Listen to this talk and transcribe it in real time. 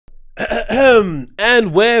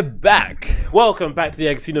And we're back. Welcome back to the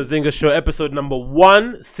Agostinho Zinga Show, episode number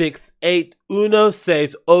 168. Uno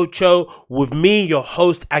seis ocho, with me, your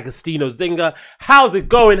host, Agostinho Zinga. How's it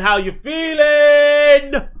going? How you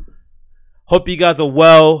feeling? Hope you guys are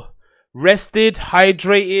well, rested,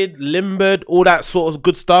 hydrated, limbered, all that sort of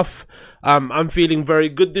good stuff. I'm feeling very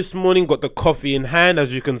good this morning. Got the coffee in hand,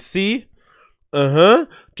 as you can see.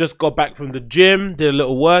 Just got back from the gym, did a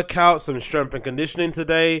little workout, some strength and conditioning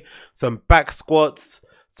today, some back squats,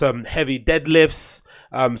 some heavy deadlifts,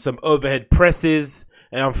 some overhead presses,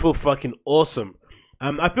 and I feel fucking awesome.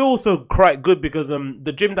 I feel also quite good because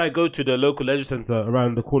the gym that I go to, the local leisure center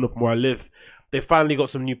around the corner from where I live, they finally got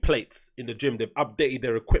some new plates in the gym. They've updated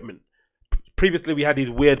their equipment. Previously, we had these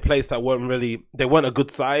weird plates that weren't a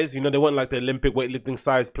good size. You know, they weren't like the Olympic weightlifting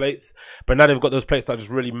size plates. But now they've got those plates that are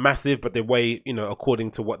just really massive, but they weigh, you know,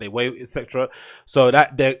 according to what they weigh, etc. So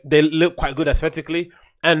that they look quite good aesthetically.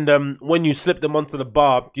 And when you slip them onto the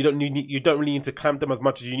bar, you don't really need to clamp them as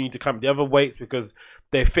much as you need to clamp the other weights because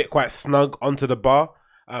they fit quite snug onto the bar.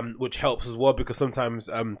 Which helps as well because sometimes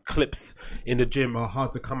clips in the gym are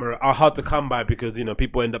hard to come by because, you know,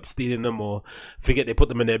 people end up stealing them or forget they put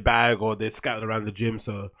them in their bag or they're scattered around the gym,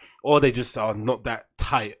 or they just are not that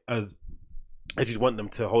tight as you want them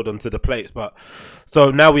to hold on to the plates. But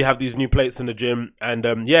so now we have these new plates in the gym, and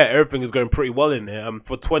yeah, everything is going pretty well in there.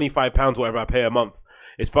 For £25 whatever I pay a month,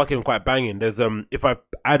 it's fucking quite banging. There's if I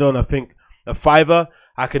add on, I think, a £5,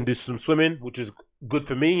 I can do some swimming, which is good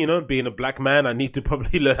for me. You know, being a black man, I need to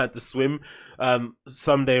probably learn how to swim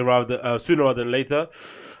someday, sooner rather than later.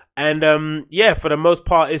 And yeah, for the most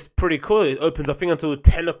part, it's pretty cool. It opens, I think, until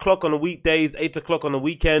 10 o'clock on the weekdays, 8 o'clock on the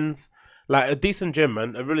weekends. Like a decent gym,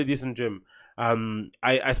 man, a really decent gym.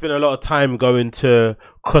 I spent a lot of time going to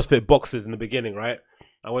CrossFit boxes in the beginning, right?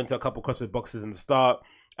 I went to a couple CrossFit boxes in the start.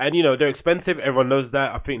 And, you know, they're expensive. Everyone knows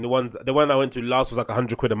that. I think the one I went to last was like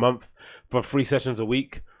 £100 a month for 3 sessions a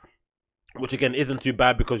week, which again isn't too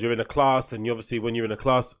bad because you're in a class, and obviously when you're in a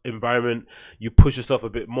class environment, you push yourself a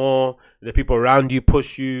bit more. The people around you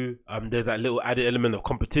push you. There's that little added element of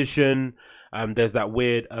competition. There's that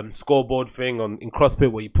weird scoreboard thing in CrossFit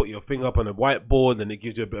where you put your finger up on a whiteboard and it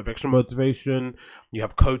gives you a bit of extra motivation. You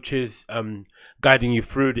have coaches guiding you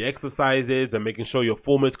through the exercises and making sure your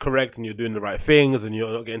form is correct and you're doing the right things and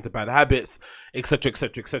you're not getting into bad habits, etc,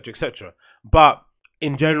 etc, etc, etc. But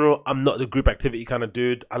in general, I'm not the group activity kind of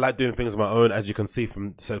dude. I like doing things on my own, as you can see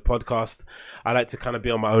from said podcast. I like to kind of be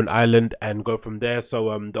on my own island and go from there. So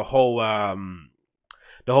the whole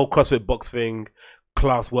CrossFit box thing,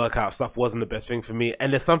 class workout stuff wasn't the best thing for me.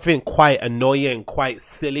 And there's something quite annoying, quite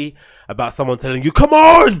silly about someone telling you, "Come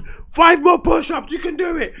on, 5 more push-ups, you can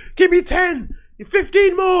do it. Give me 10.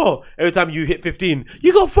 15 more." Every time you hit 15,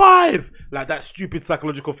 you got 5. Like that stupid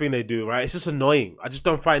psychological thing they do, right? It's just annoying. I just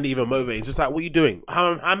don't find it even motivating. It's just like, what are you doing?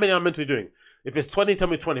 How many am I meant to be doing? If it's 20, tell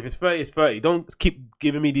me 20. If it's 30, it's 30. Don't keep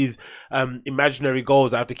giving me these imaginary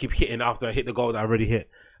goals I have to keep hitting after I hit the goal that I already hit.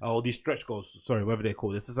 Or these stretch goals, sorry, whatever they're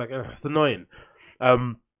called. It's just like, it's annoying.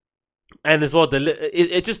 And as well,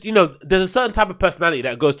 it just, you know, there's a certain type of personality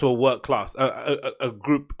that goes to a work class, a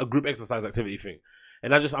group exercise activity thing.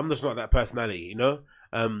 And I'm just not that personality, you know?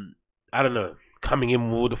 I don't know. Coming in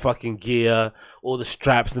with all the fucking gear, all the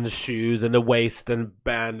straps and the shoes and the waist and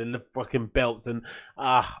band and the fucking belts and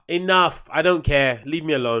enough. I don't care. Leave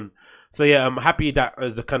me alone. So yeah, I'm happy that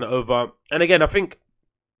is kind of over. And again, I think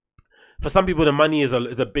for some people the money is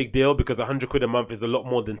a big deal because £100 a month is a lot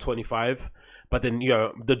more than 25. But then, you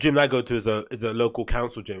know, the gym I go to is a local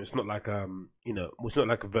council gym. It's not like you know, it's not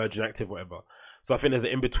like a Virgin Active or whatever. So I think there's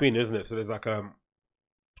an in between, isn't it? So there's like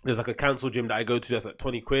a council gym that I go to that's like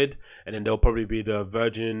 £20, and then there'll probably be the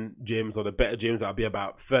Virgin gyms or the better gyms that'll be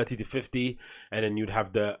about 30 to 50, and then you'd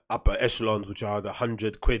have the upper echelons, which are the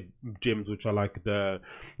 £100 gyms, which are like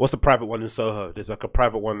what's the private one in Soho? There's like a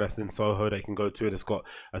private one that's in Soho that you can go to, and it's got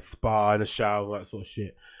a spa and a shower, all that sort of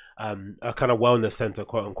shit. A kind of wellness center,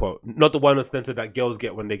 quote unquote, not the wellness center that girls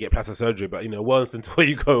get when they get plastic surgery, but, you know, wellness center where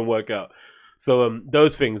you go and work out. So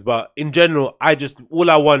those things. But in general,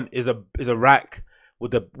 all I want is a rack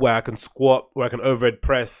where I can squat, where I can overhead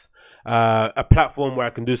press, a platform where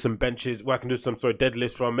I can do some benches, where I can do some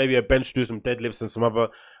deadlifts from, maybe a bench, do some deadlifts and some other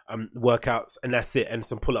workouts, and that's it, and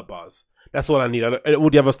some pull-up bars. That's all I need. All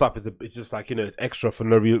the other stuff it's just like, you know, it's extra for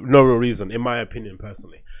no real reason, in my opinion,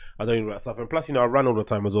 personally. I don't need that stuff. And plus, you know, I run all the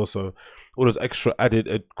time as also all those extra added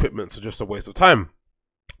equipment, so just a waste of time.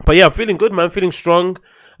 But yeah, I'm feeling good, man. Feeling strong.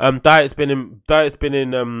 Diet's been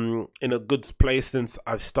in a good place since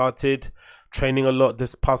I've started training a lot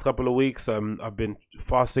this past couple of weeks. I've been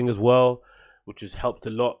fasting as well. which has helped a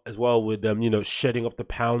lot as well with you know, shedding off the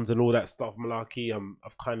pounds and all that stuff. Malarkey.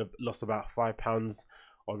 I've kind of lost about 5 pounds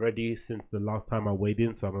already since the last time I weighed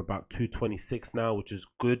in, so I'm about 226 now, which is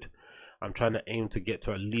good. I'm trying to aim to get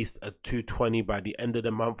to at least a 220 by the end of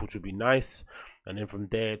the month, which would be nice. And then from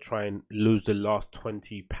there, try and lose the last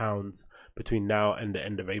 20 pounds between now and the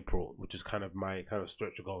end of April, which is kind of my kind of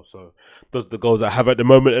stretch goal. So those are the goals I have at the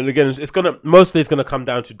moment. And again, mostly it's gonna come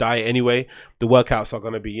down to diet anyway. The workouts are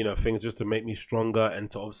gonna be, you know, things just to make me stronger and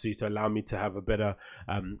to obviously to allow me to have a better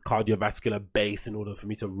cardiovascular base in order for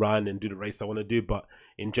me to run and do the race I want to do. But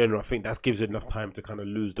in general, I think that gives it enough time to kind of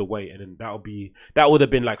lose the weight, and then that would have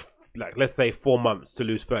been like let's say 4 months to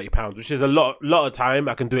lose 30 pounds, which is a lot of time.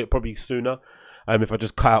 I can do it probably sooner. If I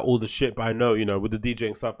just cut out all the shit. But I know, you know, with the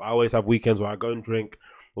DJing stuff, I always have weekends where I go and drink,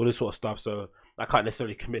 all this sort of stuff. So I can't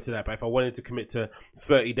necessarily commit to that. But if I wanted to commit to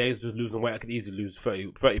 30 days just losing weight, I could easily lose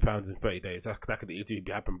 30 pounds in 30 days. That could easily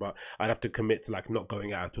happen. But I'd have to commit to like not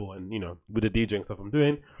going out at all. And, you know, with the DJing stuff I'm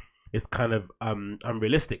doing, it's kind of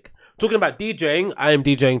unrealistic. Talking about DJing, I am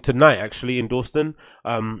DJing tonight actually in Dawston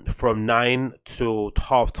from 9 till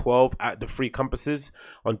 12:30 at the Free Compasses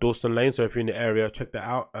on Dawston Lane. So if you're in the area, check that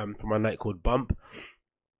out for my night called Bump.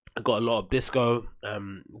 I got a lot of disco,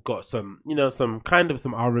 got some, you know, some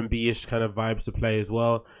R&B-ish kind of vibes to play as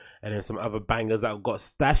well. And then some other bangers that got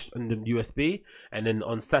stashed on the USB. And then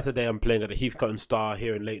on Saturday, I'm playing at the Heathcote and Star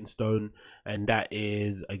here in Leytonstone. And that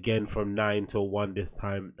is, again, from 9 till 1 this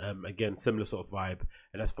time. Again, similar sort of vibe.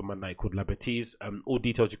 And that's for my night called Liberties. All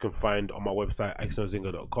details you can find on my website,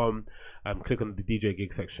 agostinhozinga.com. Click on the DJ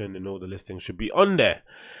gig section and all the listings should be on there.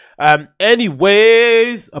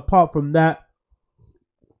 Anyways, apart from that,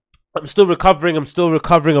 I'm still recovering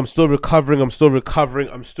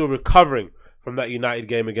from that United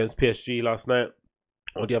game against PSG last night,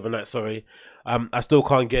 or the other night, sorry. I still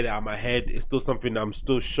can't get it out of my head. It's still something that I'm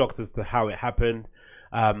still shocked as to how it happened.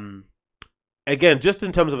 Again, just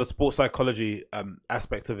in terms of a sports psychology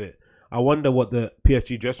aspect of it, I wonder what the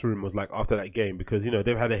PSG dressing room was like after that game, because, you know,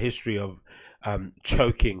 they've had a history of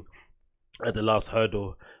choking at the last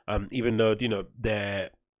hurdle, even though, you know,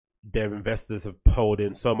 their investors have poured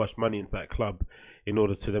in so much money into that club in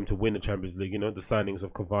order to them to win the Champions League. You know, the signings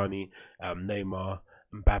of Cavani, Neymar,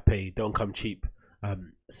 Mbappe don't come cheap.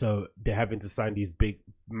 So they're having to sign these big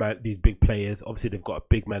players. Obviously, they've got a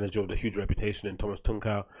big manager with a huge reputation in Thomas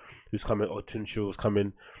Tuchel, who's coming, or Tuchel who's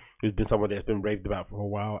coming, who's been someone that's been raved about for a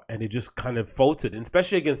while, and it just kind of faltered, and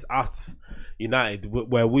especially against us, United,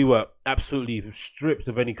 where we were absolutely stripped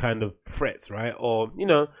of any kind of threats, right? Or, you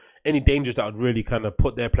know, any dangers that would really kind of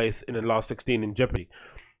put their place in the last 16 in jeopardy.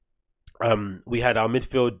 We had our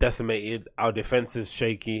midfield decimated, our defenses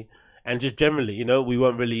shaky, and just generally, you know, we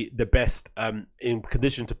weren't really the best in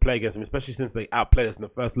condition to play against them, especially since they outplayed us in the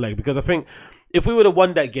first leg. Because I think if we would have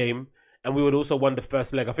won that game and we would also won the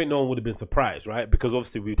first leg, I think no one would have been surprised, right? Because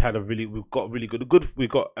obviously we've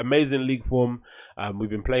got amazing league form. We've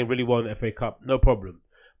been playing really well in the FA Cup, no problem.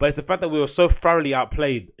 But it's the fact that we were so thoroughly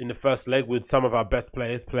outplayed in the first leg with some of our best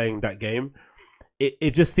players playing that game.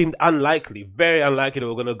 It just seemed unlikely, very unlikely that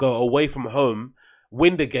we're going to go away from home,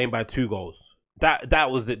 win the game by 2 goals. That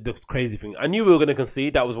was the crazy thing. I knew we were going to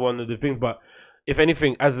concede. That was one of the things. But if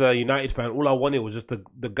anything, as a United fan, all I wanted was just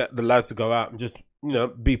the lads to go out and just, you know,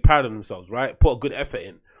 be proud of themselves, right? Put a good effort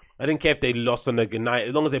in. I didn't care if they lost on the United.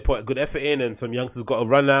 As long as they put a good effort in and some youngsters got a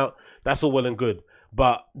run out, that's all well and good.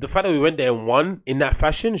 But the fact that we went there and won in that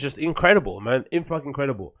fashion is just incredible, man. Fucking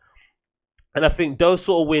incredible. And I think those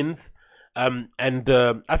sort of wins...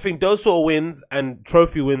 I think those sort of wins and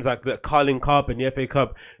trophy wins like the Carling Cup and the FA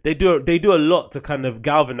Cup, they do a lot to kind of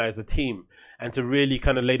galvanize the team and to really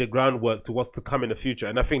kind of lay the groundwork to what's to come in the future.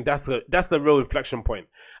 And I think that's the real inflection point.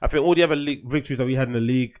 I think all the other league victories that we had in the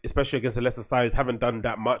league, especially against the lesser sides, haven't done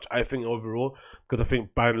that much, I think, overall, because I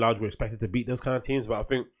think by and large we're expected to beat those kind of teams. But I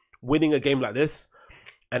think winning a game like this,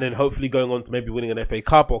 and then hopefully going on to maybe winning an FA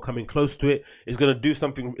Cup or coming close to it, is going to do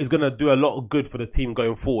something, is going to do a lot of good for the team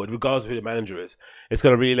going forward, regardless of who the manager is. It's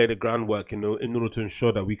going to really lay the groundwork in order to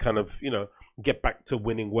ensure that we kind of, you know, get back to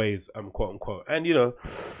winning ways, quote unquote. And, you know,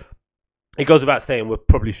 it goes without saying, we're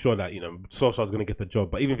probably sure that, you know, Solskjaer's going to get the job.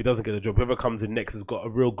 But even if he doesn't get the job, whoever comes in next has got a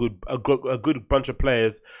real good, a good bunch of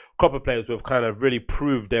players, crop of players who have kind of really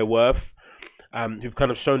proved their worth, who've kind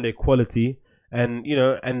of shown their quality. And, you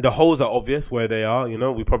know, and the holes are obvious where they are. You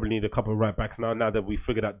know, we probably need a couple of right backs now that we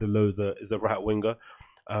figured out Deleuze is a right winger.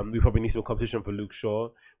 We probably need some competition for Luke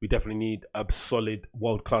Shaw. We definitely need a solid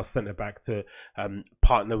world-class centre-back to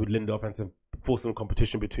partner with Lindelof and to force some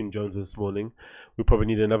competition between Jones and Smalling. We probably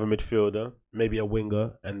need another midfielder, maybe a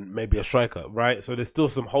winger, and maybe a striker, right? So there's still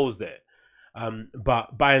some holes there.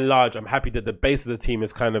 But by and large, I'm happy that the base of the team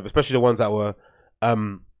is kind of, especially the ones that were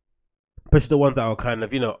kind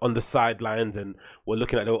of, you know, on the sidelines and we're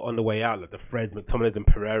looking at it on the way out, like the Freds, McTominays and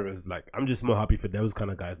Pereiras. Like, I'm just more happy for those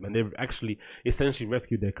kind of guys, man. They've actually essentially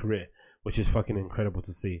rescued their career, which is fucking incredible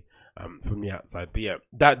to see from the outside. But yeah,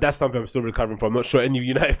 that's something I'm still recovering from. I'm not sure any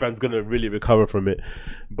United fans gonna really recover from it,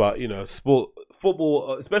 but you know,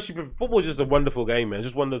 football, especially football, is just a wonderful game, man. It's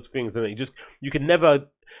just one of those things, isn't it? You can never,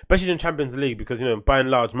 especially in Champions League, because you know, by and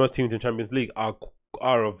large, most teams in Champions League are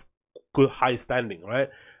of good high standing, right?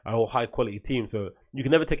 Are high quality teams, so you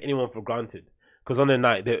can never take anyone for granted. Because on the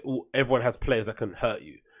night, everyone has players that can hurt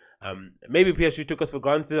you. Maybe PSG took us for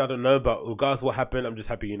granted, I don't know, but regardless of what happened, I'm just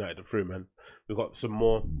happy United are through, man. We've got some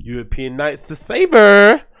more European nights to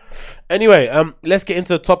savor. Anyway, let's get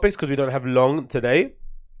into the topics because we don't have long today.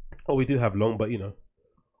 Oh, we do have long, but you know,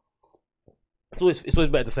 it's always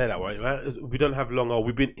better to say that way, right? We don't have long, or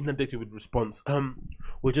we've been inundated with response.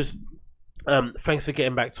 We're just thanks for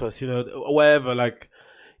getting back to us, you know, whatever, like,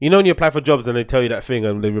 you know, when you apply for jobs and they tell you that thing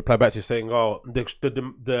and they reply back to you saying, oh,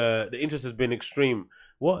 the interest has been extreme.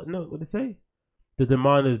 What? No, what did they say? The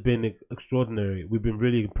demand has been extraordinary. We've been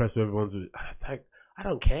really impressed with everyone's. It's like, I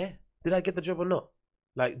don't care. Did I get the job or not?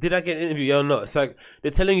 Like, did I get an interview or not? It's like,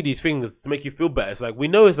 they're telling you these things to make you feel better. It's like, we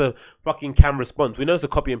know it's a fucking cam response. We know it's a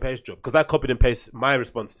copy and paste job. Because I copied and pasted my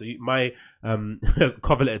response to you, my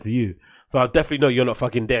cover letter to you. So I definitely know you're not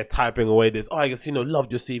fucking there typing away this. Oh, I guess, you know,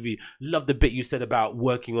 loved your CV. Loved the bit you said about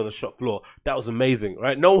working on the shop floor. That was amazing,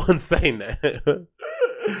 right? No one's saying that.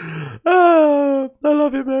 I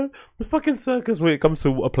love it, man. The fucking circus when it comes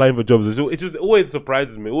to applying for jobs, it just always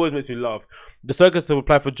surprises me. It always makes me laugh. The circus to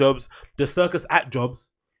apply for jobs, the circus at jobs.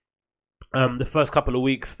 The first couple of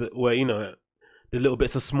weeks where, you know, the little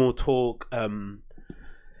bits of small talk.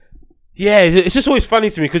 Yeah, it's just always funny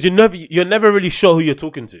to me because you're never really sure who you're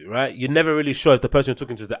talking to, right? You're never really sure if the person you're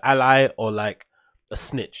talking to is the ally or like a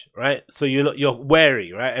snitch, right? So you're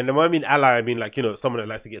wary, right? And when I mean ally, I mean like, you know, someone that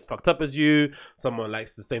likes to get fucked up as you, someone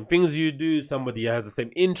likes the same things you do, somebody has the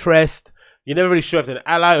same interest. You're never really sure if they're an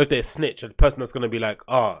ally or if they're a snitch, a person that's gonna be like,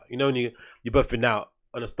 oh, you know, when you both been out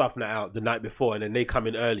on a staff night out the night before, and then they come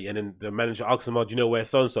in early, and then the manager asks them, oh, do you know where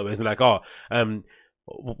so and so is? And like, oh,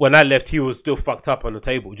 when I left, he was still fucked up on the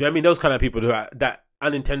table. Do you know what I mean? Those kind of people that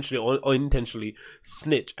unintentionally or intentionally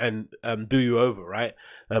snitch and do you over, right?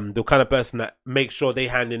 The kind of person that makes sure they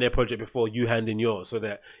hand in their project before you hand in yours, so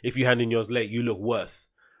that if you hand in yours late, you look worse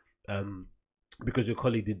because your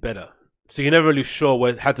colleague did better. So you're never really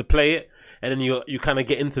sure how to play it, and then you kind of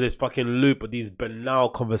get into this fucking loop of these banal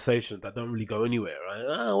conversations that don't really go anywhere, right?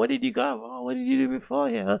 Oh, where did you go? Oh, what did you do before?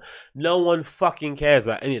 Yeah, no one fucking cares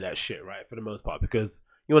about any of that shit, right? For the most part, because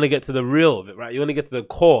you want to get to the real of it, right? You want to get to the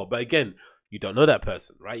core, but again, you don't know that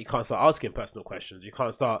person, right? You can't start asking personal questions. You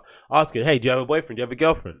can't start asking, hey, do you have a boyfriend? Do you have a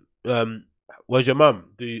girlfriend? Where's your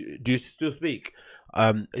mum? Do you still speak?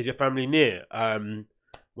 Is your family near?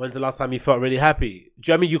 When's the last time you felt really happy?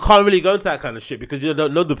 Do you know what I mean? You can't really go into that kind of shit because you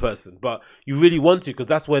don't know the person, but you really want to because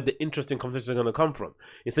that's where the interesting conversations are going to come from.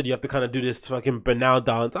 Instead, you have to kind of do this fucking banal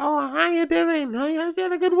dance. Oh, how you doing? Oh, you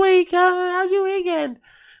had a good week? How's your weekend?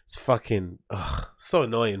 It's fucking so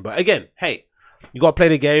annoying. But again, hey, you got to play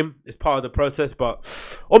the game. It's part of the process,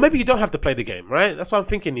 or maybe you don't have to play the game, right? That's what I'm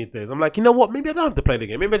thinking these days. I'm like, you know what? Maybe I don't have to play the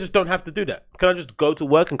game. Maybe I just don't have to do that. Can I just go to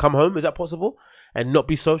work and come home? Is that possible? And not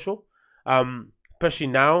be social? Especially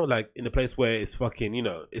now, like in a place where it's fucking, you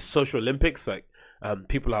know, it's social Olympics. Like,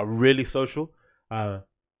 people are really social.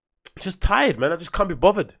 Just tired, man. I just can't be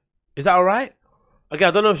bothered. Is that all right? Again,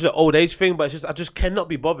 I don't know if it's an old age thing, but it's just, I just cannot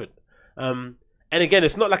be bothered. And again,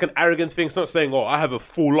 it's not like an arrogance thing. It's not saying, oh, I have a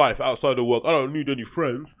full life outside of work. I don't need any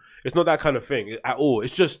friends. It's not that kind of thing at all.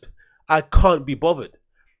 It's just, I can't be bothered.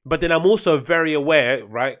 But then I'm also very aware,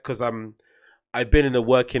 right? Because I've been in a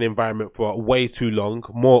working environment for way too long,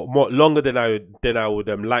 more longer than I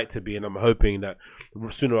would like to be, and I'm hoping that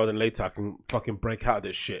sooner rather than later I can fucking break out of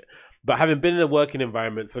this shit. But having been in a working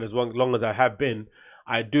environment for as long as I have been,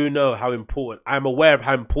 I do know how important. I'm aware of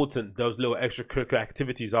how important those little extracurricular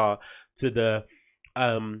activities are to the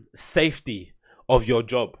safety of your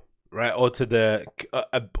job, right, or to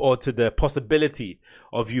the possibility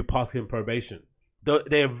of you passing probation.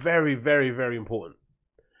 They are very, very, very important.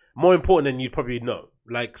 More important than you'd probably know.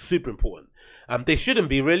 Like, super important. They shouldn't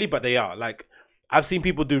be, really, but they are. Like, I've seen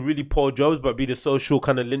people do really poor jobs, but be the social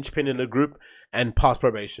kind of linchpin in the group and pass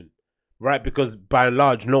probation, right? Because by and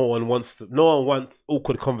large, no one wants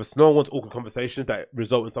awkward conversations that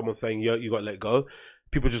result in someone saying, "Yo, you got let go."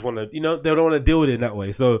 People just want to, you know, they don't want to deal with it in that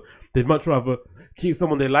way. So they'd much rather keep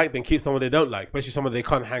someone they like than keep someone they don't like, especially someone they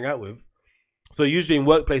can't hang out with. So usually in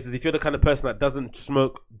workplaces, if you're the kind of person that doesn't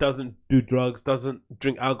smoke, doesn't do drugs, doesn't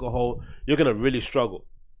drink alcohol, you're gonna really struggle.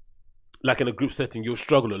 Like in a group setting, you'll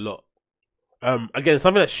struggle a lot. Again,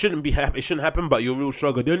 something that shouldn't happen, but you'll really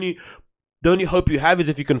struggle. The only hope you have is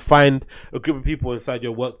if you can find a group of people inside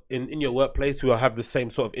your work in your workplace who have the same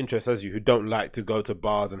sort of interests as you, who don't like to go to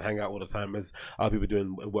bars and hang out all the time as other people do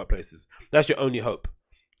in workplaces. That's your only hope.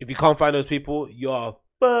 If you can't find those people, you're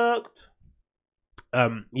fucked.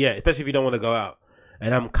 Yeah, especially if you don't want to go out.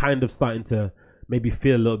 And I'm kind of starting to maybe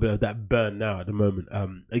feel a little bit of that burn now at the moment.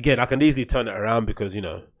 Again, I can easily turn it around because, you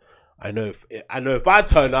know, I know if I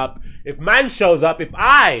turn up, if man shows up, if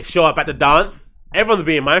I show up at the dance, everyone's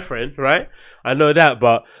being my friend, right? I know that,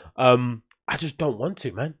 but I just don't want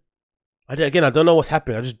to, man. I don't know what's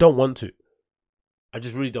happening. I just don't want to. I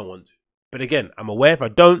just really don't want to. But again, I'm aware if I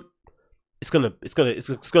don't, it's gonna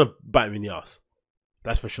bite me in the ass.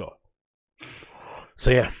 That's for sure. So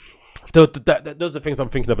yeah, those are the things I'm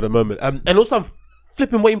thinking of at the moment. And also I'm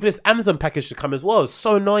flipping waiting for this Amazon package to come as well. It's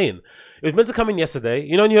so annoying. It was meant to come in yesterday.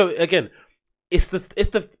 You know, again, it's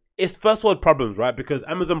first world problems, right? Because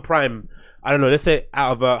Amazon Prime, I don't know, let's say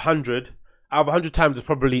out of 100 times it's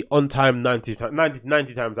probably on time 90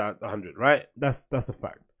 times out of 100, right? That's a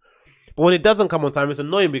fact. But when it doesn't come on time, it's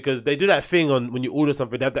annoying because they do that thing on when you order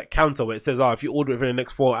something, they have that counter where it says, oh, if you order it for the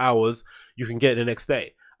next 4 hours, you can get it the next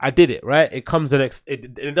day. I did it, right? It comes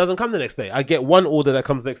it doesn't come the next day. I get one order that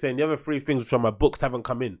comes the next day, and the other 3 things, which are my books, haven't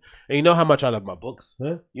come in. And you know how much I love my books,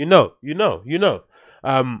 huh? You know.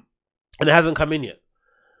 And it hasn't come in yet.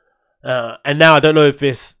 And now I don't know if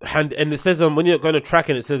it's and it says when you're going to track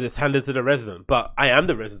it says it's handed to the resident, but I am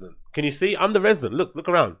the resident. Can you see? I'm the resident. Look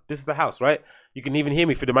around. This is the house, right? You can even hear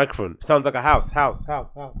me through the microphone. It sounds like a house, right?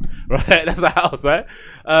 That's a house, right?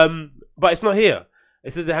 But it's not here.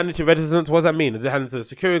 It says it handed to residents. What does that mean? Is it handed to a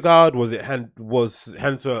security guard? Was it handed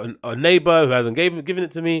to a neighbor who hasn't given it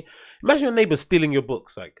to me? Imagine your neighbor stealing your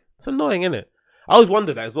books. Like, it's annoying, isn't it? I always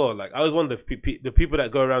wonder that as well. Like, I always wonder if the people that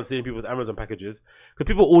go around seeing people's Amazon packages,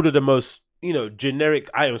 because people order the most, you know, generic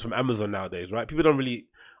items from Amazon nowadays, right? People don't really,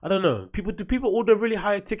 I don't know. Do people order really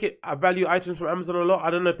high ticket value items from Amazon a lot? I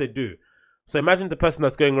don't know if they do. So imagine the person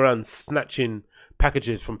that's going around snatching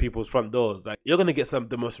packages from people's front doors. Like, you're gonna get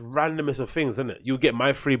the most randomest of things, isn't it? You'll get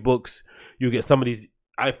my free books. You'll get somebody's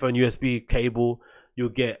iPhone USB cable. You'll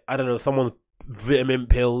get, I don't know, someone's vitamin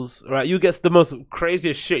pills, right? You get the most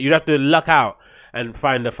craziest shit. You'd have to luck out and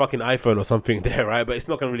find a fucking iPhone or something there, right? But it's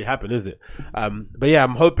not gonna really happen, is it? But yeah,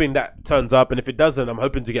 I'm hoping that turns up, and if it doesn't, I'm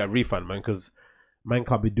hoping to get a refund, man, because man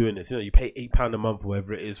can't be doing this. You know, you pay £8 a month or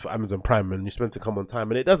whatever it is for Amazon Prime, and you're supposed to come on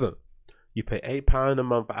time, and it doesn't. You pay £8 a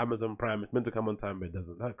month for Amazon Prime. It's meant to come on time, but it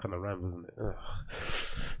doesn't. That kind of rhymes, doesn't it? Ugh.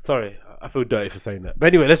 Sorry, I feel dirty for saying that. But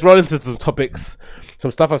anyway, let's roll into some topics.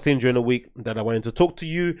 Some stuff I've seen during the week that I wanted to talk to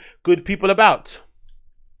you good people about.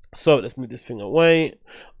 So let's move this thing away.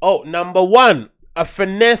 Oh, number 1. A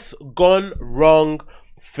finesse gone wrong.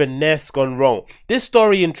 Finesse gone wrong. This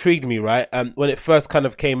story intrigued me, right? When it first kind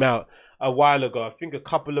of came out a while ago, I think a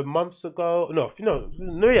couple of months ago. No,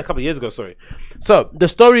 maybe a couple of years ago, sorry. So the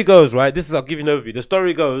story goes, right? I'll give you an overview. The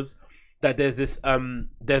story goes that there's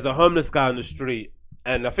a homeless guy on the street,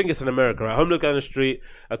 and I think it's in America, right? Homeless guy on the street,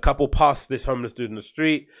 a couple pass this homeless dude on the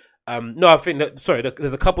street.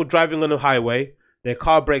 There's a couple driving on the highway, their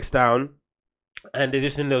car breaks down, and they're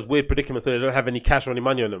just in those weird predicaments where they don't have any cash or any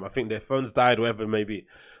money on them. I think their phones died, whatever it may be.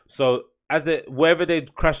 So wherever they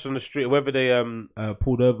crashed on the street, wherever they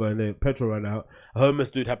pulled over and their petrol ran out, a homeless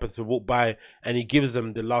dude happens to walk by, and he gives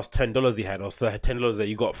them the last $10 he had, or so $10 that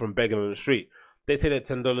he got from begging on the street. They take that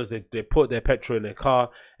 $10, they put their petrol in their car,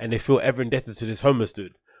 and they feel ever indebted to this homeless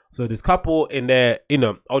dude. So this couple, in their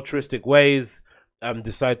altruistic ways,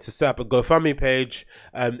 decide to set up a GoFundMe page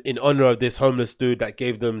in honor of this homeless dude that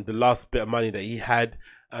gave them the last bit of money that he had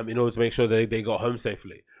in order to make sure that they got home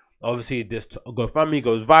safely. Obviously, this GoFundMe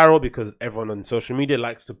goes viral because everyone on social media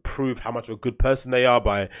likes to prove how much of a good person they are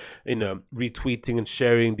by, retweeting and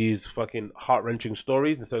sharing these fucking heart-wrenching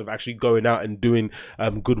stories instead of actually going out and doing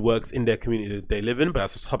good works in their community that they live in. But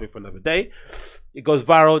that's a topic for another day. It goes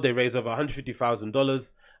viral. They raise over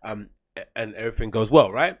 $150,000, and everything goes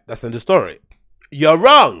well, right? That's in the story. You're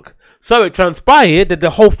wrong. So it transpired that the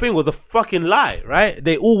whole thing was a fucking lie, right?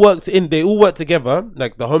 They all worked together,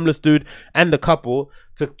 like the homeless dude and the couple,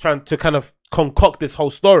 to kind of concoct this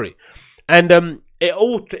whole story. And it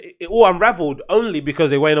all unraveled only because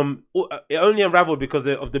they went on. It only unraveled because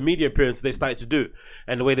of the media appearances they started to do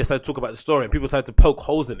and the way they started to talk about the story, and people started to poke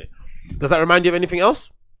holes in it. Does that remind you of anything else?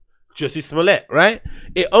 Jussie Smollett, right?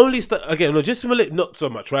 It only Jussie Smollett not so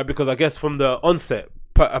much, right? Because I guess from the onset,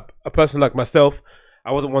 a person like myself,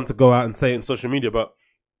 I wasn't one to go out and say it on social media, but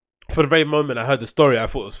for the very moment I heard the story, I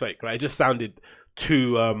thought it was fake, right? It just sounded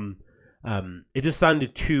too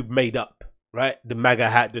made up, right? The MAGA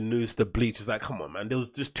hat, the noose, the bleach. It's like, come on, man. There was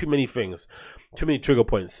just too many things, too many trigger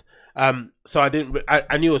points. So I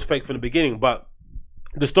knew it was fake from the beginning, but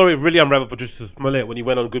the story really unraveled for Justice Smollett when he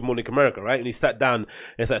went on Good Morning America, right? And he sat down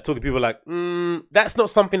and started talking to people like, that's not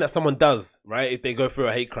something that someone does, right? If they go through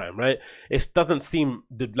a hate crime, right? It doesn't seem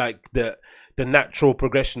like the natural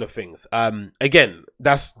progression of things. Again,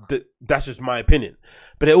 that's just my opinion.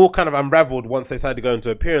 But it all kind of unraveled once they started to go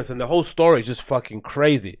into appearance, and the whole story is just fucking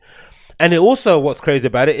crazy. And it also, what's crazy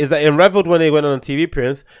about it is that it unraveled when they went on a TV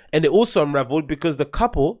appearance, and it also unraveled because the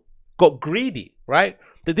couple got greedy, right?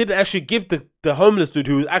 They didn't actually give the homeless dude,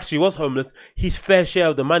 who actually was homeless, his fair share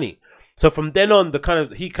of the money. So from then on,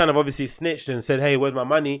 he kind of obviously snitched and said, hey, where's my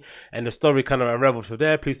money? And the story kind of unraveled from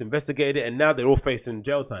there. Police investigated it, and now they're all facing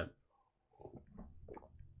jail time.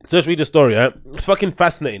 So let's read the story, right? It's fucking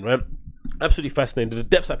fascinating, right? Absolutely fascinating. The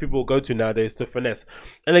depths that people will go to nowadays to finesse.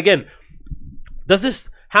 And again,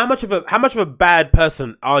 how much of a bad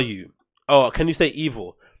person are you? Or can you say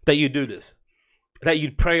evil that you do this? That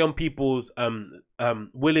you prey on people's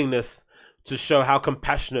willingness to show how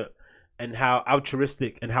compassionate and how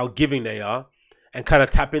altruistic and how giving they are, and kind of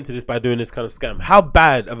tap into this by doing this kind of scam. How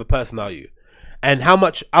bad of a person are you? And how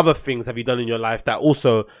much other things have you done in your life that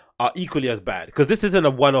also are equally as bad? Because this isn't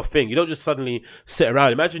a one-off thing. You don't just suddenly sit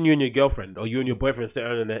around. Imagine you and your girlfriend or you and your boyfriend sit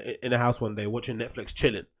around in a house one day watching Netflix,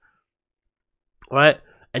 chilling, right?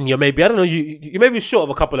 And you're maybe, I don't know, you may be short of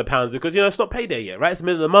a couple of pounds because, you know, it's not payday yet, right? It's the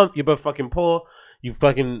middle of the month. You're both fucking poor. You've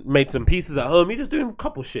fucking made some pieces at home. You're just doing a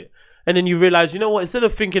couple shit. And then you realize, you know what, instead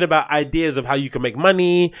of thinking about ideas of how you can make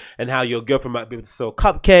money and how your girlfriend might be able to sell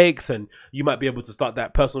cupcakes and you might be able to start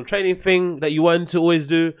that personal training thing that you wanted to always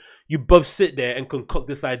do, you both sit there and concoct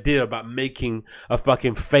this idea about making a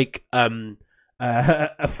fucking fake, a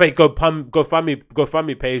fake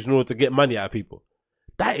GoFundMe page in order to get money out of people.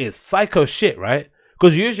 That is psycho shit, right?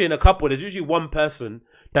 Because usually in a couple, there's usually one person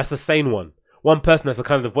that's a sane one. One person that's a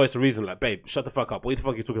kind of the voice of reason, like, babe, shut the fuck up. What the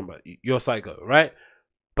fuck are you talking about? You're psycho, right?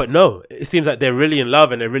 But no, it seems like they're really in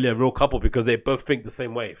love and they're really a real couple because they both think the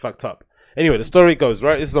same way. Fucked up. Anyway, the story goes,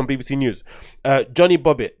 right? This is on BBC News. Johnny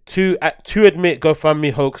Bobbitt, to admit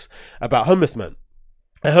GoFundMe hoax about homeless man.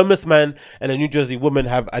 A homeless man and a New Jersey woman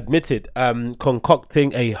have admitted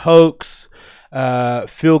concocting a hoax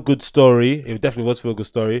feel-good story. It definitely was a feel-good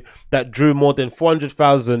story that drew more than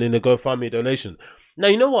 400,000 in a GoFundMe donation. Now,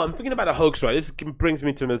 you know what? I'm thinking about a hoax, right? This brings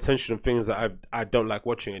me to an attention of things that I don't like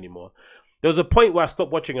watching anymore. There was a point where I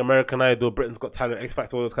stopped watching American Idol, Britain's Got Talent, X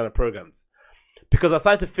Factor, all those kind of programs. Because I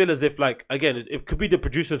started to feel as if, like, again, it could be the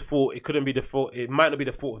producer's fault. It couldn't be the fault. It might not be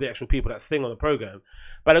the fault of the actual people that sing on the program.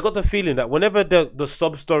 But I got the feeling that whenever the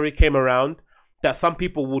sob story came around, that some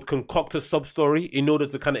people would concoct a sob story in order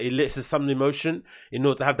to kind of elicit some emotion, in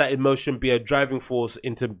order to have that emotion be a driving force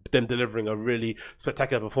into them delivering a really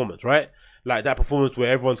spectacular performance, right? Like that performance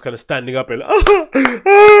where everyone's kind of standing up and like,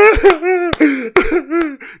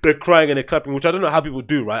 they're crying and they're clapping, which I don't know how people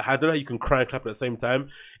do, right? I don't know how you can cry and clap at the same time.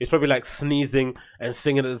 It's probably like sneezing and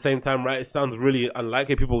singing at the same time, right? It sounds really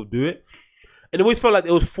unlikely people would do it. And it always felt like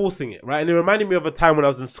it was forcing it, right? And it reminded me of a time when I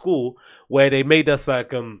was in school where they made us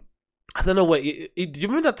like, I don't know what. Do you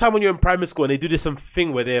remember that time when you're in primary school and they do this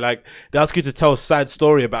thing where they ask you to tell a sad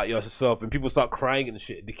story about yourself and people start crying and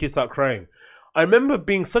shit. The kids start crying. I remember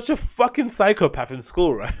being such a fucking psychopath in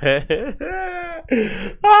school, right?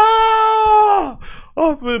 Oh,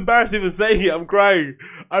 it's embarrassing even saying it. I'm crying.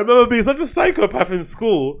 I remember being such a psychopath in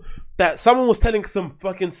school that someone was telling some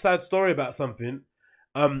fucking sad story about something.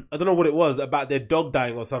 I don't know what it was, about their dog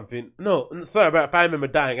dying or something. No, sorry, about a family member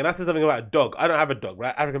dying. And I said something about a dog. I don't have a dog,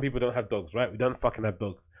 right? African people don't have dogs, right? We don't fucking have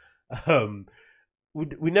dogs.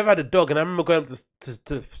 We never had a dog. And I remember going up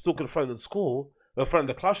to talk in front of the school, in front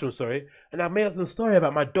of the classroom, sorry. And I made up some story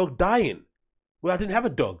about my dog dying. Well, I didn't have a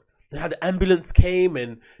dog. They had the ambulance came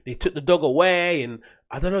and they took the dog away. And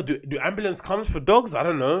I don't know, do ambulance comes for dogs? I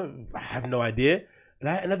don't know. I have no idea.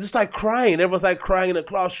 Right? And I just started crying. Everyone's like crying in the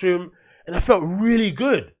classroom. And I felt really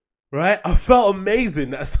good, right? I felt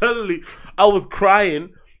amazing that suddenly I was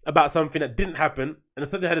crying about something that didn't happen. And I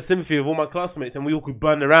suddenly had a sympathy with all my classmates and we all could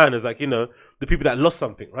burn around as like, you know, the people that lost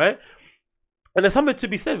something, right? And there's something to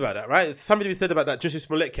be said about that, right? There's something to be said about that Justice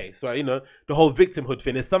Smollett case, right? You know, the whole victimhood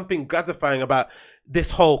thing. There's something gratifying about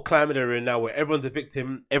this whole climate we're in now where everyone's a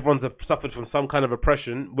victim, everyone's suffered from some kind of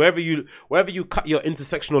oppression. Wherever you cut your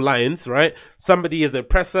intersectional lines, right? Somebody is an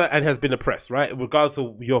oppressor and has been oppressed, right? Regardless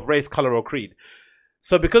of your race, color, or creed.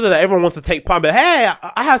 So because of that, everyone wants to take part. But hey,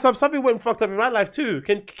 I have something went fucked up in my life too.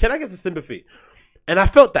 Can I get some sympathy? And I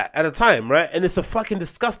felt that at the time, right? And it's a fucking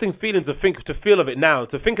disgusting feeling to feel of it now.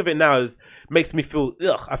 To think of it now makes me feel,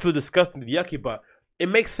 ugh, I feel disgusting and yucky, but it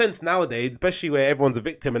makes sense nowadays, especially where everyone's a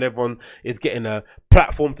victim and everyone is getting a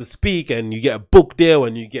platform to speak, and you get a book deal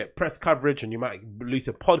and you get press coverage, and you might release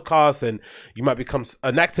a podcast, and you might become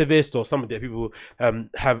an activist or somebody that people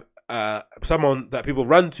have someone that people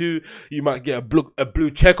run to. You might get a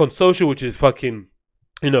blue check on social, which is fucking,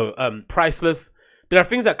 you know, priceless. There are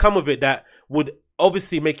things that come with it that would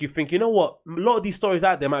obviously make you think, you know what, a lot of these stories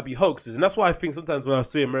out there might be hoaxes. And that's why I think sometimes when I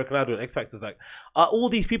see American Idol and X Factor, like, are all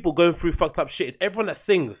these people going through fucked up shit? Is everyone that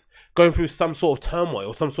sings going through some sort of turmoil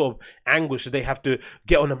or some sort of anguish that they have to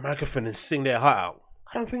get on a microphone and sing their heart out?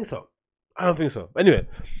 I don't think so. I don't think so. Anyway,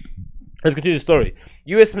 let's continue the story.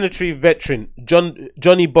 US military veteran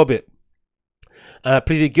Johnny Bobbitt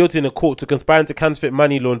pleaded guilty in a court to conspiring to counterfeit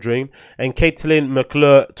money laundering, and Caitlin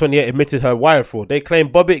McClure, 28, admitted her wire fraud. They claim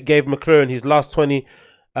Bobbitt gave McClure in his last 20.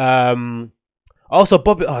 Also,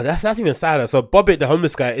 Bobbitt, oh, that's even sadder. So Bobbitt, the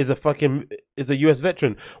homeless guy, is a US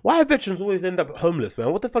veteran. Why do veterans always end up homeless,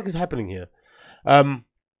 man? What the fuck is happening here?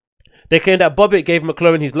 They claim that Bobbitt gave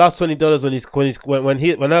McLaurin his last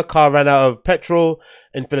 $20 when her car ran out of petrol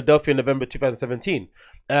in Philadelphia in November 2017.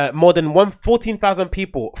 More than 14,000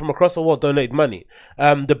 people from across the world donated money.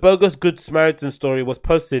 The bogus Good Samaritan story was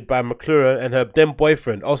posted by McClure and her then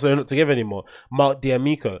boyfriend, also not together anymore, Mark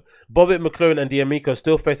D'Amico. Bobbitt, McClure, and D'Amico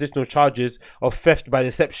still face additional charges of theft by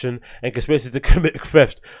deception and conspiracy to commit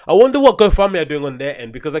theft. I wonder what GoFundMe are doing on their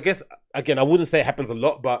end, because I guess, again, I wouldn't say it happens a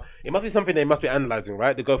lot, but it must be something they must be analyzing,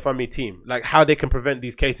 right? The GoFundMe team, like how they can prevent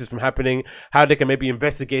these cases from happening, how they can maybe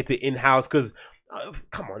investigate it in-house, because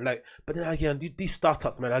come on, like, but then again, these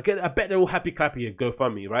startups, man, I bet they're all happy clappy at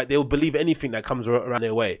GoFundMe, right? They will believe anything that comes around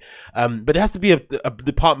their way. But there has to be a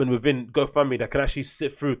department within GoFundMe that can actually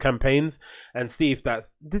sit through campaigns and see if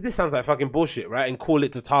this sounds like fucking bullshit, right? And call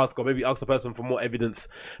it to task, or maybe ask the person for more evidence.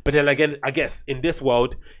 But then again, I guess in this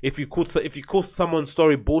world, if you call someone's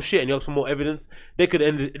story bullshit and you ask for more evidence, they could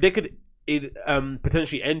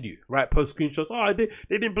potentially end you, right? Post screenshots. Oh, they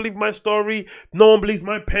didn't believe my story. No one believes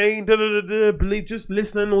my pain. Believe, just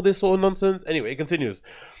listen. All this sort of nonsense. Anyway, it continues.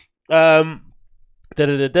 The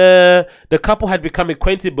couple had become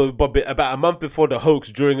acquainted with Bobbitt about a month before the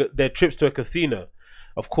hoax during their trips to a casino.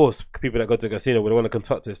 Of course, people that go to a casino would want to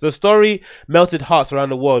conduct this. The story melted hearts around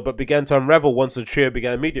the world, but began to unravel once the trio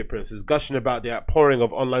began media appearances, gushing about the outpouring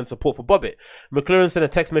of online support for Bobbitt. McLaurin sent a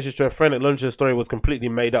text message to a friend acknowledging the story was completely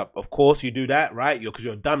made up. Of course, you do that, right? Because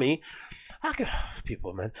you're a dummy.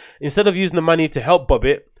 People, man. Instead of using the money to help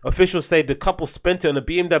Bobbitt, officials say the couple spent it on a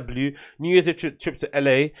BMW, New Year's trip to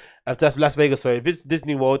LA, that's Las Vegas, sorry, visit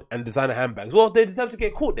Disney World, and designer handbags. Well, they deserve to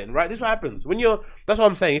get caught then, right? This is what happens when that's what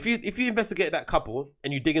I'm saying. If you investigate that couple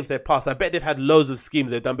and you dig into their past, I bet they've had loads of schemes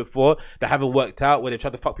they've done before that haven't worked out, where they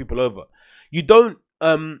tried to fuck people over. You don't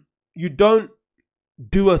do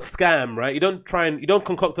a scam, right? You don't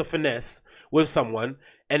concoct a finesse with someone,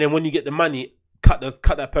 and then when you get the money, cut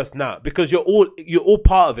that person out, because you're all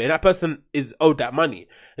part of it, and that person is owed that money.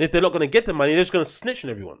 And if they're not going to get the money, they're just going to snitch on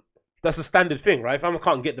everyone. That's a standard thing, right? If I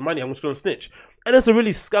can't get the money, I'm just going to snitch. And that's a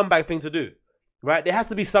really scumbag thing to do, right? There has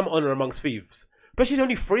to be some honor amongst thieves, especially the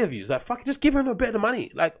only 3 of you. It's like, fuck, just give them a bit of the money.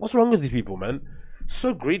 Like, what's wrong with these people, man?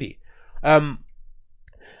 So greedy. The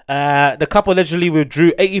couple allegedly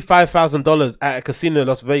withdrew $85,000 at a casino in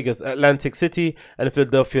Las Vegas, Atlantic City, and a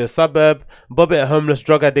Philadelphia suburb. Bobbitt, a homeless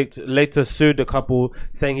drug addict, later sued the couple,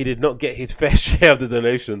 saying he did not get his fair share of the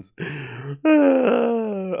donations.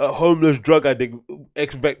 A homeless drug addict,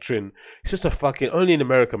 ex-veteran. It's just a fucking, only in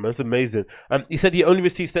America, man. It's amazing. He said he only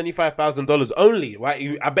received $75,000 only,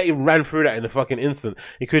 right? I bet he ran through that in a fucking instant,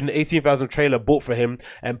 including an $18,000 trailer bought for him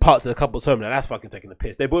and parked at the couple's home. Now that's fucking taking the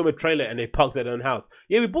piss. They bought him a trailer and they parked at their own house.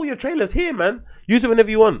 Yeah, we bought your trailers here, man. Use it whenever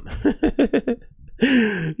you want.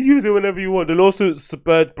 Use it whenever you want. The lawsuit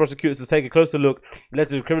spurred prosecutors to take a closer look, led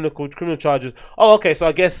to criminal charges. Oh, okay, so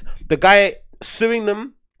I guess the guy suing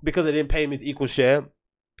them because they didn't pay him his equal share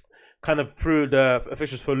kind of threw the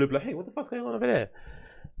officials for a loop, like, hey, what the fuck's going on over there?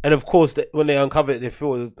 And of course, when they uncovered it, they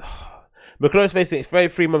feel McLaurin is facing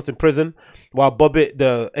 3 months in prison, while Bobbitt,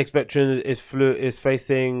 the ex-veteran, is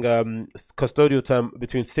facing custodial term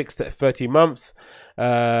between 6 to 30 months.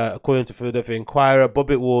 According to Philadelphia Inquirer,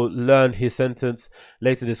 Bobbitt will learn his sentence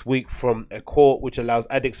later this week from a court which allows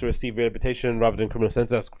addicts to receive rehabilitation rather than criminal sentence.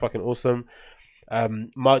 That's fucking awesome.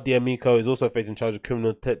 Mark D'Amico is also facing charge of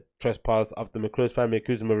criminal trespass after McClure's family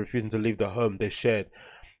accused him of refusing to leave the home they shared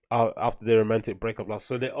after their romantic breakup last.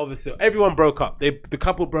 So they obviously, everyone broke up. The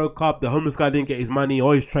couple broke up. The homeless guy didn't get his money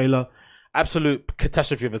or his trailer. absolute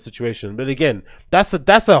catastrophe of a situation. But again, that's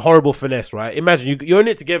a horrible finesse, right? Imagine you're in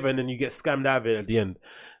it together and then you get scammed out of it at the end.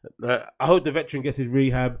 I hope the veteran gets his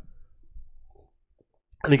rehab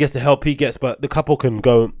and he gets the help he gets, but the couple can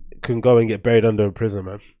go and get buried under a prison,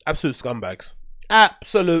 man. Absolute scumbags.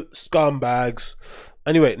 Absolute scumbags.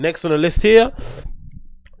 Anyway, next on the list here,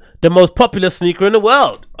 the most popular sneaker in the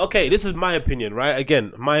world. Okay, this is my opinion, right?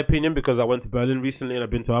 Again, my opinion, because I went to Berlin recently and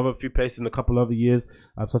I've been to a few places in a couple other years,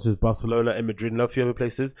 such as Barcelona and Madrid and a few other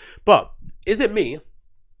places. But is it me,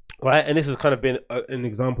 right? And this has kind of been an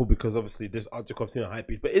example because obviously this article I've seen on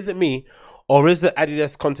Hypebeast. But is it me, or is the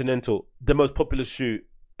Adidas Continental the most popular shoe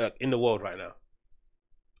in the world right now?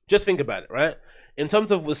 Just think about it, right? In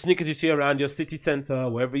terms of the sneakers you see around your city center,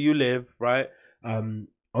 wherever you live, right?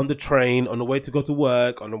 On the train, on the way to go to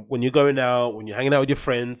work, when you're going out, when you're hanging out with your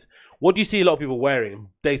friends, what do you see a lot of people wearing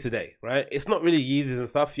day to day, right? It's not really Yeezys and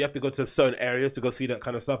stuff. You have to go to certain areas to go see that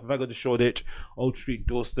kind of stuff. If I go to Shoreditch, Old Street,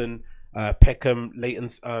 Dalston, Peckham,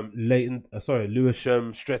 Lewisham,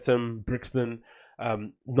 Streatham, Brixton,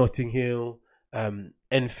 Notting Hill,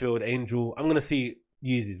 Enfield, Angel, I'm gonna see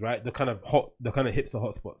Yeezys, right? The kind of hipster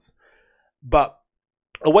hotspots. But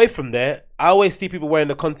away from there, I always see people wearing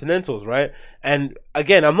the Continentals, right? And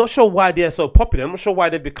again, I'm not sure why they're so popular. I'm not sure why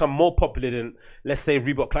they've become more popular than, let's say,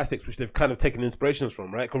 Reebok Classics, which they've kind of taken inspirations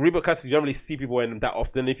from, right? Because Reebok Classics, you don't really see people wearing them that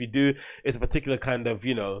often. If you do, it's a particular kind of,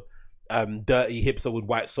 you know, dirty hipster with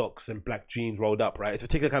white socks and black jeans rolled up, right? It's a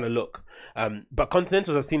particular kind of look. But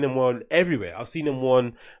Continentals, I've seen them worn everywhere. I've seen them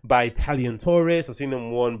worn by Italian tourists. I've seen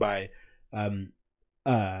them worn by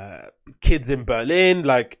kids in Berlin.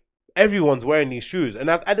 Like, everyone's wearing these shoes. And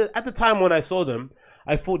at the time when I saw them,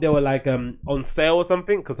 I thought they were like on sale or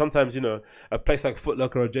something, because sometimes, you know, a place like Foot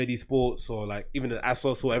Locker or JD Sports or like even an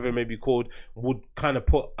ASOS or whatever it may be called would kind of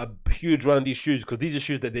put a huge run on these shoes, because these are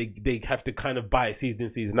shoes that they have to kind of buy season in,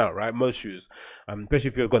 season out, right? Most shoes, especially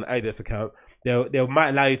if you've got an Adidas account, they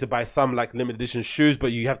might allow you to buy some like limited edition shoes,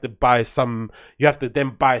 but you have to buy some, you have to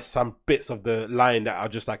then buy some bits of the line that are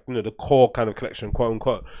just like, you know, the core kind of collection, quote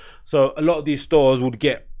unquote. So a lot of these stores would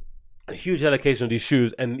get a huge allocation of these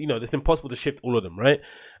shoes, and you know, it's impossible to shift all of them, right?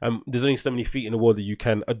 There's only so many feet in the world that you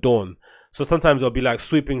can adorn. So sometimes there'll be like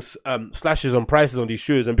sweeping slashes on prices on these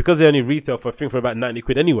shoes, and because they only retail for, I think, for about 90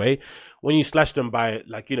 quid anyway, when you slash them by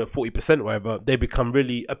like, you know, 40% or whatever, they become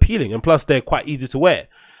really appealing, and plus they're quite easy to wear.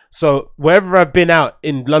 So wherever I've been out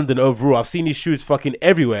in London overall, I've seen these shoes fucking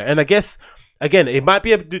everywhere. And I guess, again, it might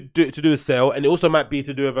be able to do a sale, and it also might be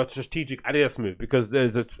to do with a strategic Adidas move, because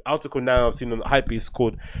there's an article now I've seen on the Hypebeast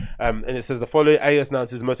called, and it says the following: Adidas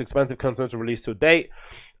announces the most expensive Continental release to date,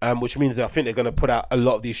 which means that I think they're going to put out a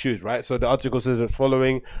lot of these shoes, right? So the article says the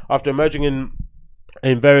following: after emerging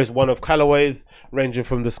in various one-off colorways ranging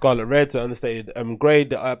from the scarlet red to understated grey,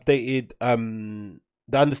 the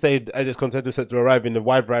understated Adidas Continental is set to arrive in a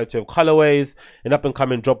wide variety of colorways. An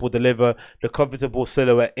up-and-coming drop will deliver the comfortable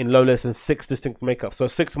silhouette in no less than 6 distinct makeups. So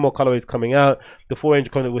 6 more colorways coming out. The full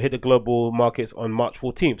range content will hit the global markets on March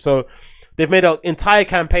 14th. So they've made an entire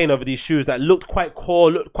campaign over these shoes that looked quite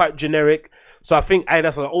core, looked quite generic. So I think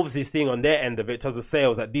Adidas are obviously seeing on their end of it, in terms of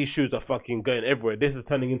sales, that these shoes are fucking going everywhere. This is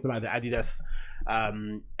turning into like the Adidas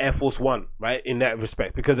Air Force One, right? In that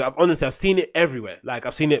respect, because honestly, I've seen it everywhere. Like,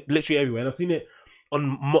 I've seen it literally everywhere, and I've seen it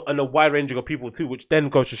on a wide range of people too, which then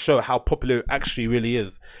goes to show how popular it actually really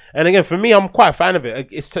is. And again, for me, I'm quite a fan of it.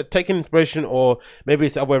 It's taking inspiration, or maybe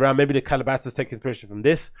it's the other way around. Maybe the Calabasas take inspiration from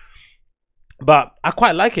this, but I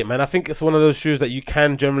quite like it, man. I think it's one of those shoes that you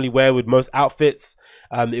can generally wear with most outfits.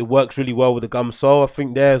 It works really well with the gum sole, I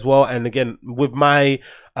think, there as well. And again, with my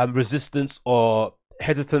resistance or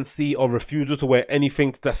hesitancy or refusal to wear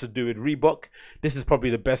anything that's to do with Reebok, this is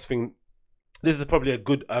probably the best thing. This is probably a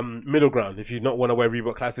good middle ground if you not want to wear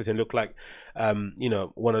Reebok Classics and look like, you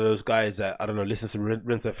know, one of those guys that, I don't know, listens to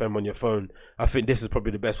Rinse FM on your phone. I think this is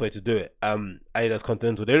probably the best way to do it. Adidas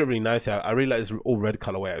Continental, they look really nice here. I really like this all red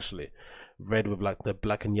colorway, actually. Red with like the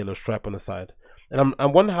black and yellow stripe on the side. And I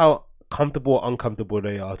wonder how comfortable or uncomfortable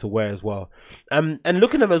they are to wear as well. And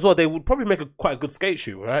looking at them as well, they would probably make quite a good skate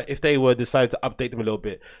shoe, right? If they were decided to update them a little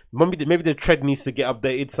bit. Maybe the tread needs to get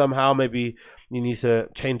updated somehow. Maybe you need to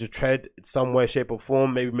change the tread in some way, shape or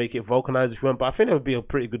form. Maybe make it vulcanized if you want. But I think it would be a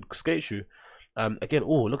pretty good skate shoe. Again,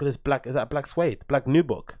 oh, look at this black. Is that black suede? Black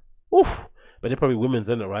nubuck. Oof. But they're probably women's,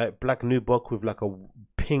 in it, right? Black nubuck with like a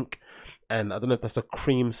pink, and I don't know if that's a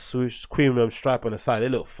cream swoosh, cream stripe on the side. They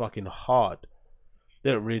look fucking hard.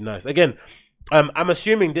 They look really nice. Again, I'm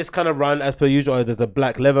assuming this kind of run, as per usual, there's a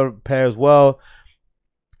black leather pair as well.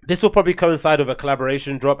 This will probably coincide with a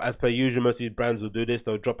collaboration drop, as per usual. Most of these brands will do this.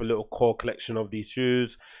 They'll drop a little core collection of these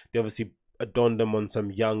shoes. They obviously adorned them on some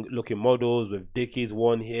young looking models with dickies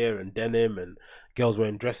worn here and denim, and girls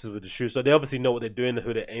wearing dresses with the shoes. So they obviously know what they're doing and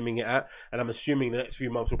who they're aiming it at. And I'm assuming the next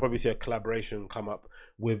few months we'll probably see a collaboration come up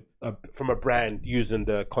with from a brand using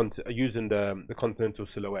the Continental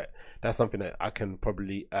silhouette. That's something that I can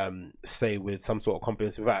probably say with some sort of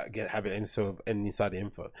confidence without having any sort of any insider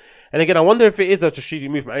info. And again, I wonder if it is a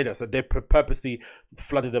strategic move from Adidas that they purposely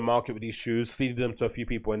flooded the market with these shoes, seeded them to a few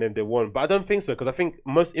people, and then they won. But I don't think so, because I think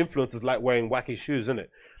most influencers like wearing wacky shoes, isn't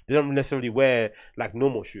it? They don't necessarily wear like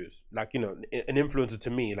normal shoes. Like, you know, an influencer to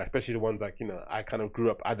me, like especially the ones like, you know, I kind of grew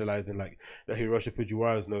up idolizing, like the Hiroshi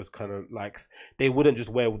Fujiwara's and those kind of likes. They wouldn't just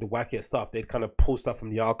wear the wackiest stuff. They'd kind of pull stuff from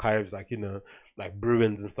the archives, like, you know, like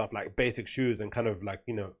Bruins and stuff, like basic shoes, and kind of like,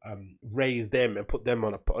 you know, raise them and put them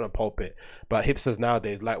on a pulpit. But hipsters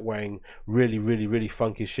nowadays like wearing really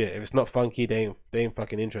funky shit. If it's not funky, they ain't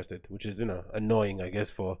fucking interested, which is, you know, annoying, I guess,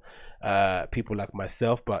 for people like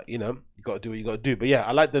myself. But, you know, you gotta do what you gotta do. But yeah,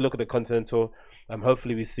 I like the look of the Continental.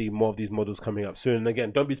 Hopefully we see more of these models coming up soon. And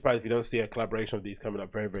again, don't be surprised if you don't see a collaboration of these coming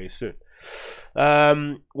up very soon.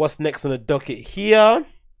 What's next on the docket here?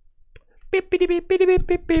 Oh,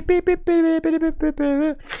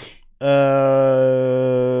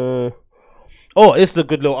 this is a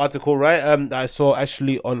good little article, right? That I saw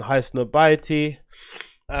actually on High Snobiety.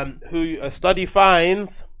 Who a study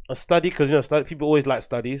finds a study, because, you know, people always like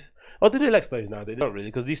studies. Or do they like studies now? They don't really,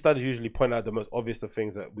 because these studies usually point out the most obvious of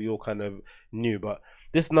things that we all kind of knew. But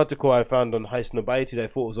this is an article I found on High Snobiety that I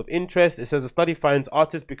thought was of interest. It says a study finds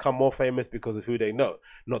artists become more famous because of who they know,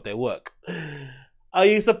 not their work. Are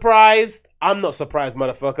you surprised? I'm not surprised,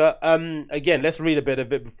 motherfucker. Again, let's read a bit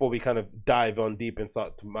of it before we kind of dive on deep and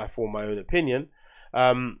start to form my own opinion.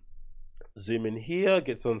 Zoom in here,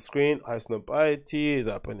 gets on screen. High Snobiety is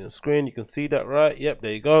up on the screen. You can see that, right? Yep,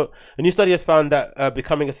 there you go. A new study has found that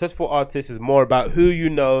becoming a successful artist is more about who you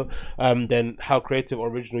know than how creative or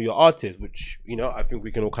original your art is, which, you know, I think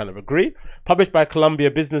we can all kind of agree. Published by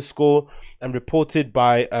Columbia Business School and reported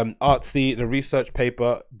by Artsy, the research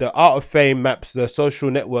paper, The Art of Fame maps the social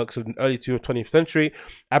networks of the early 20th century.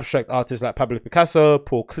 Abstract artists like Pablo Picasso,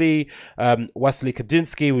 Paul Klee, Wassily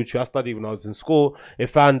Kandinsky, which I studied when I was in school. It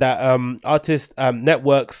found that artist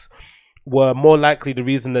networks were more likely the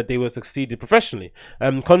reason that they were succeeded professionally.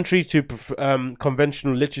 Contrary to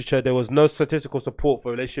conventional literature, there was no statistical support for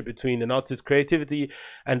a relationship between an artist's creativity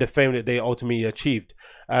and the fame that they ultimately achieved.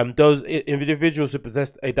 Those individuals who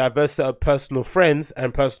possessed a diverse set of personal friends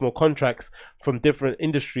and personal contracts from different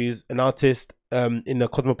industries, an artist in a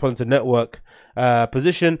cosmopolitan network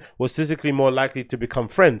position was statistically more likely to become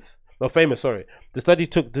famous. The study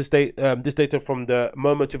took this data from the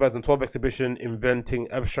MoMA 2012 exhibition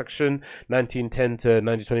Inventing Abstraction 1910 to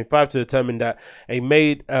 1925 to determine that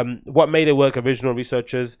what made it work. Original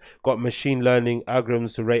researchers got machine learning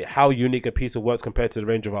algorithms to rate how unique a piece of work compared to the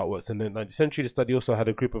range of artworks. In the 19th century, the study also had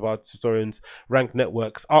a group of art historians rank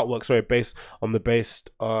artworks based on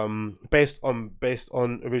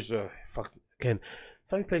original. Fuck again.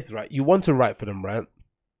 Some places, right? You want to write for them, right?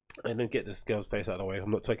 And then get this girl's face out of the way.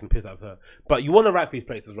 I'm not taking the piss out of her. But you want to write for these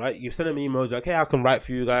places, right? You send them emails like, hey, I can write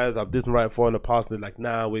for you guys. I've done write for in the past. And they're like,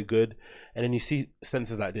 nah, we're good. And then you see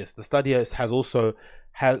sentences like this. The study has also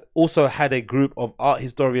had a group of art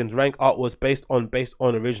historians rank artworks based on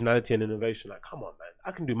originality and innovation. Like, come on, man,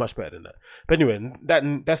 I can do much better than that. But anyway,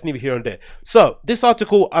 that's neither here nor there. So this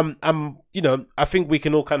article, you know, I think we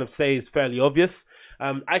can all kind of say is fairly obvious.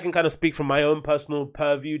 I can kind of speak from my own personal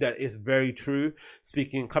purview that is very true.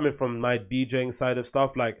 Coming from my DJing side of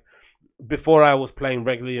stuff, like, before I was playing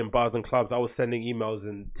regularly in bars and clubs, I was sending emails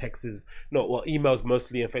and texts, emails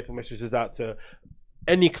mostly, and Facebook messages out to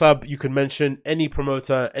any club you can mention, any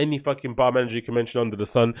promoter, any fucking bar manager you can mention under the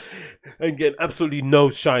sun, and get absolutely no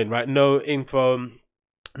shine, right? No info,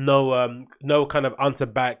 no kind of answer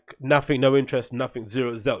back, nothing, no interest, nothing,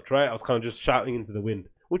 zero zilch, right? I was kind of just shouting into the wind,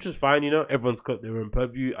 which is fine, you know. Everyone's got their own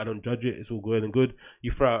purview. I don't judge it. It's all good and good.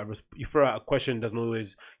 You throw out a question, doesn't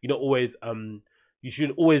always, you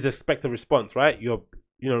should always expect a response, right? You're,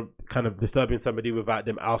 you know, kind of disturbing somebody without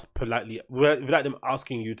them without them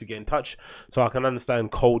asking you to get in touch. So I can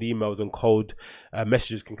understand cold emails and cold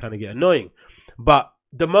messages can kind of get annoying. But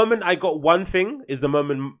the moment I got one thing is the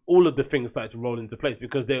moment all of the things started to roll into place,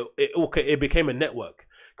 because it became a network.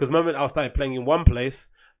 Because the moment I started playing in one place,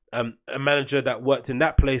 a manager that worked in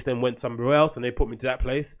that place then went somewhere else and they put me to that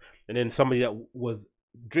place, and then somebody that was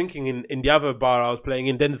drinking in the other bar I was playing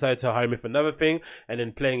in then decided to hire me for another thing, and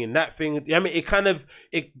then playing in that thing. I mean,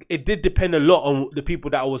 it did depend a lot on the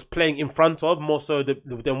people that I was playing in front of, more so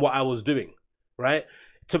than what I was doing, right?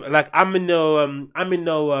 Like, I'm in no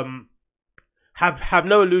have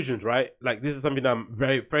no illusions, right? Like, this is something that I'm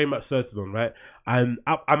very much certain on, right? And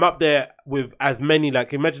I'm up there with as many,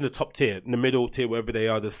 like, imagine the top tier, in the middle tier, wherever they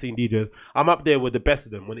are, the scene DJs. I'm up there with the best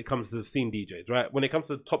of them when it comes to the scene DJs, right? When it comes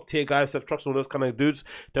to the top tier guys, Seth Trucks and all those kind of dudes,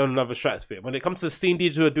 they're on another stratosphere. When it comes to the scene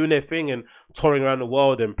DJs who are doing their thing and touring around the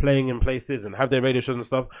world and playing in places and have their radio shows and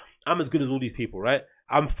stuff, I'm as good as all these people, right?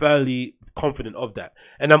 I'm fairly confident of that.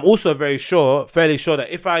 And I'm also fairly sure that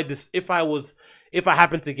if I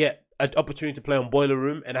happen to get an opportunity to play on Boiler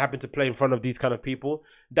Room and I happen to play in front of these kind of people,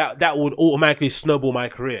 that would automatically snowball my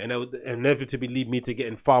career, and it would inevitably lead me to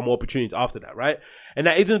getting far more opportunities after that, right? And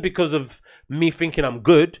that isn't because of me thinking I'm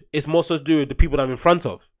good. It's more so to do with the people that I'm in front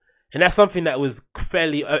of. And that's something that was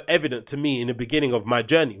fairly evident to me in the beginning of my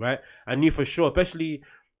journey, right? I knew for sure, especially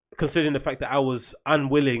considering the fact that I was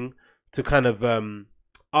unwilling to kind of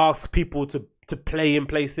ask people to play in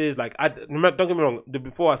places. Like, don't get me wrong,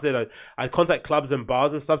 before I said I'd contact clubs and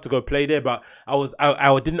bars and stuff to go play there, but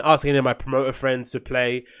I didn't ask any of my promoter friends to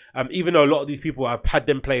play, even though a lot of these people, I've had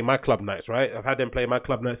them play my club nights, right? I've had them play my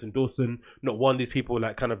club nights in Dawson. Not one of these people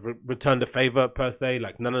like kind of returned the favor per se,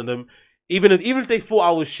 like none of them. Even if they thought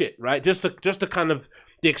I was shit, right? Just to kind of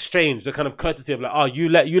the exchange, the kind of courtesy of like, oh, you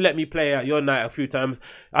let me play at your night a few times.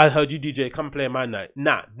 I heard you DJ, come play at my night.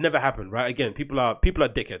 Nah, never happened, right? Again, people are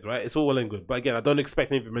dickheads, right? It's all well and good, but again, I don't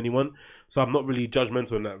expect anything from anyone, so I'm not really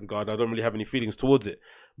judgmental in that regard. I don't really have any feelings towards it.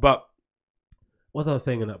 But what was I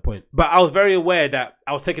saying at that point? But I was very aware that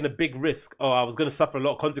I was taking a big risk, or I was going to suffer a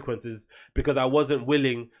lot of consequences because I wasn't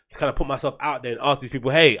willing to kind of put myself out there and ask these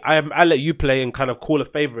people, hey, I let you play and kind of call a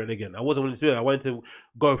favor in again. I wasn't willing to do it. I wanted to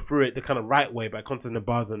go through it the kind of right way by contacting the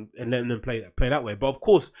bars and letting them play that way. But of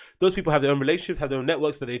course, those people have their own relationships, have their own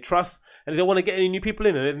networks that they trust, and they don't want to get any new people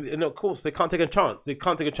in. And of course, they can't take a chance. They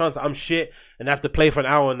can't take a chance that I'm shit and they have to play for an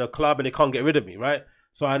hour in the club and they can't get rid of me, right?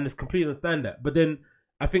 So I just completely understand that. But then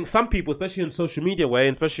I think some people, especially on social media way,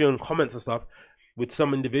 and especially on comments and stuff, with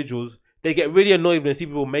some individuals, they get really annoyed when they see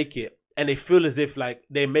people make it, and they feel as if like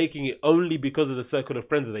they're making it only because of the circle of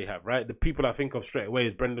friends that they have, right? The people I think of straight away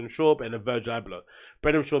is Brendan Schaub and Virgil Abloh.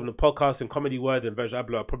 Brendan Schaub in the podcast and Comedy Word and Virgil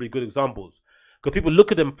Abloh are probably good examples. Because people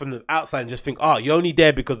look at them from the outside and just think, oh, you're only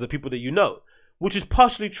there because of the people that you know, which is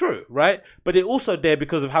partially true, right? But they're also there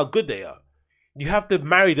because of how good they are. You have to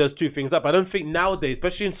marry those two things up. I don't think nowadays,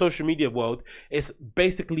 especially in social media world, it's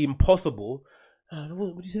basically impossible.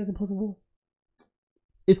 What did you say is impossible?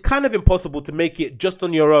 It's kind of impossible to make it just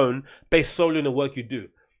on your own based solely on the work you do.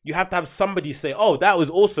 You have to have somebody say, oh, that was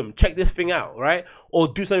awesome, check this thing out, right? Or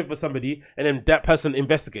do something for somebody and then that person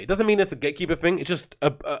investigate. It doesn't mean it's a gatekeeper thing. It's just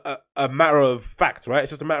a matter of fact, right?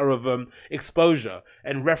 It's just a matter of exposure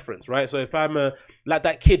and reference, right? So if I'm like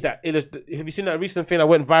that kid that, have you seen that recent thing that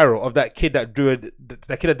went viral of that kid that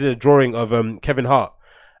did a drawing of Kevin Hart?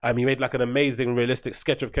 He made like an amazing realistic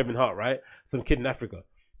sketch of Kevin Hart, right? Some kid in Africa.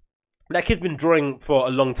 That kid's been drawing for a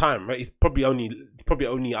long time, right? He's probably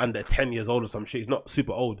only under 10 years old or some shit. He's not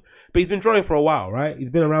super old, but he's been drawing for a while, right? He's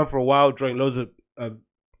been around for a while, drawing loads of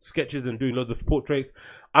sketches and doing loads of portraits.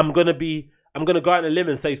 I'm gonna go out on a limb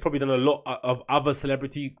and say he's probably done a lot of other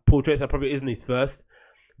celebrity portraits. That probably isn't his first,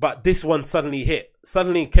 but this one suddenly hit.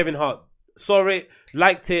 Suddenly, Kevin Hart saw it,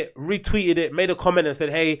 liked it, retweeted it, made a comment and said,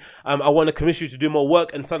 hey, I want to commission you to do more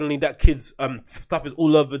work. And suddenly that kid's stuff is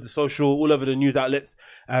all over the social, all over the news outlets.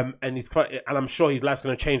 And I'm sure his life's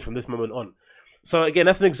going to change from this moment on. So again,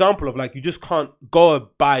 that's an example of like, you just can't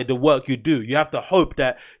go by the work you do. You have to hope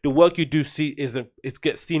that the work you do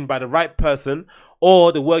gets seen by the right person,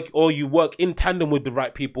 or you work in tandem with the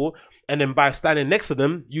right people. And then by standing next to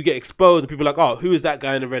them, you get exposed and people are like, oh, who is that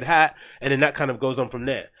guy in the red hat? And then that kind of goes on from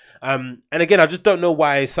there. And again, I just don't know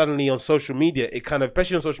why suddenly on social media, it kind of,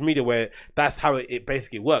 especially on social media where that's how it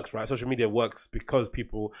basically works, right? Social media works because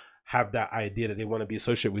people have that idea that they want to be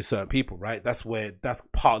associated with certain people, right? That's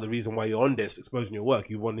part of the reason why you're on this, exposing your work.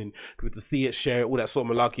 You wanting people to see it, share it, all that sort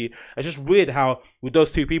of malarkey. It's just weird how with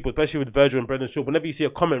those two people, especially with Virgil and Brendan Schaub, whenever you see a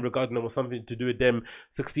comment regarding them or something to do with them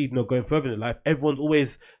succeeding or going further in life, everyone's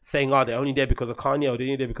always saying, oh, they're only there because of Kanye, or they're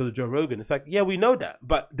only there because of Joe Rogan. It's like, yeah, we know that,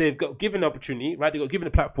 but they've got given the opportunity, right? They got given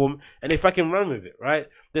a platform and they fucking run with it, right?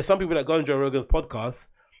 There's some people that go on Joe Rogan's podcast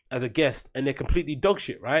as a guest and they're completely dog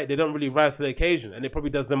shit, right? They don't really rise to the occasion and it probably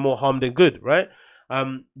does them more harm than good, right?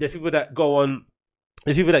 There's people that go on,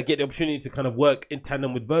 there's people that get the opportunity to kind of work in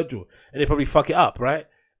tandem with Virgil and they probably fuck it up, right?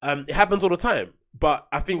 It happens all the time. But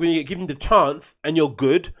I think when you get given the chance and you're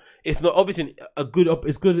good, it's not obviously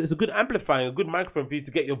it's a good amplifying, a good microphone for you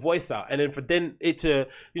to get your voice out and then for it to,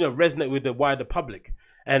 resonate with the wider public.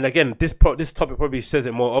 And again, this topic probably says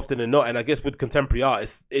it more often than not. And I guess with contemporary art,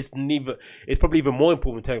 it's probably even more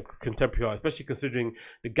important with contemporary art, especially considering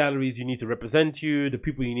the galleries you need to represent you, the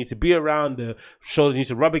people you need to be around, the shoulders you need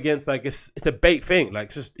to rub against. Like it's a bait thing. Like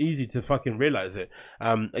it's just easy to fucking realize it.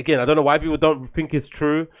 Again, I don't know why people don't think it's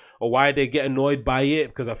true or why they get annoyed by it,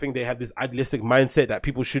 because I think they have this idealistic mindset that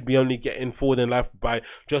people should be only getting forward in life by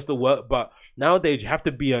just the work. But nowadays you have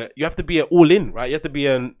to be an all in, right? You have to be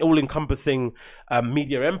an all encompassing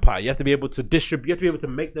media empire. You have to be able to distribute, you have to be able to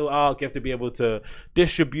make the art, you have to be able to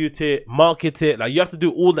distribute it, market it. Like you have to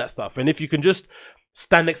do all that stuff. And if you can just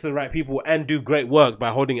stand next to the right people and do great work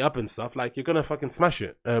by holding it up and stuff, like you're gonna fucking smash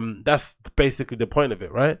it. That's basically the point of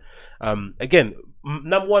it, right? Again,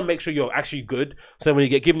 number one, make sure you're actually good, so when you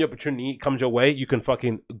get given the opportunity, it comes your way, you can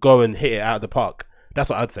fucking go and hit it out of the park. That's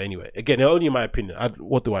what I'd say anyway. Again, only in my opinion.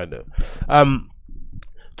 What do I know?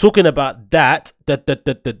 Talking about that,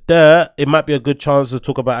 it might be a good chance to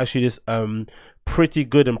talk about actually this pretty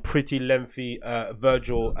good and pretty lengthy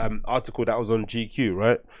Virgil article that was on GQ,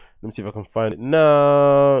 right? Let me see if I can find it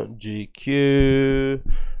now. GQ.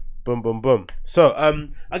 Boom, boom, boom. So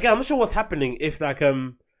again, I'm not sure what's happening,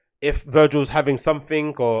 if Virgil's having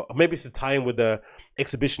something, or maybe it's a tie-in with the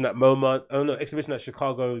exhibition at MoMA. I don't know, exhibition at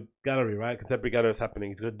Chicago Gallery, right? Contemporary Gallery is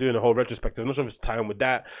happening. He's doing a whole retrospective. I'm not sure if it's tie-in with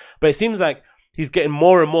that, but it seems like he's getting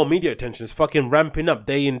more and more media attention. It's fucking ramping up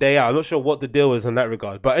day in, day out. I'm not sure what the deal is in that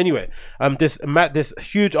regard. But anyway, this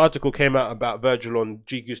huge article came out about Virgil on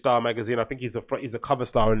GQ Star magazine. I think he's a cover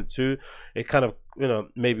star in it too. It kind of, you know,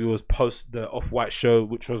 maybe it was post the Off-White show,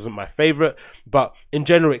 which wasn't my favorite. But in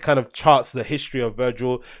general, it kind of charts the history of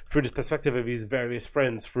Virgil through the perspective of his various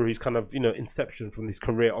friends, through his kind of, you know, inception from his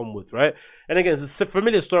career onwards, right? And again, it's a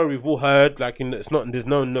familiar story we've all heard. Like, there's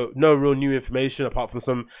no real new information apart from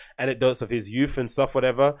some anecdotes of his youth and stuff,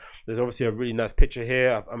 whatever. There's obviously a really nice picture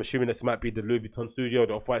here. I'm assuming this might be the Louis Vuitton studio,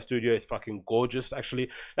 the Off-White studio. It's fucking gorgeous, actually.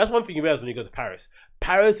 That's one thing you realize when you go to Paris.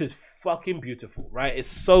 Paris is fucking beautiful, right? It's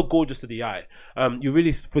so gorgeous to the eye. You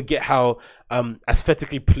really forget how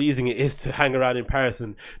aesthetically pleasing it is to hang around in Paris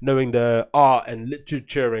and knowing the art and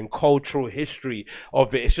literature and cultural history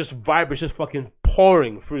of it. It's just vibrant, it's just fucking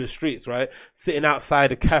pouring through the streets, right? Sitting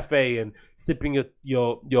outside a cafe and sipping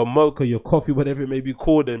your mocha, your coffee, whatever it may be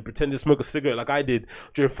called, and pretend to smoke a cigarette like I did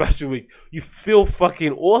during Fashion Week. You feel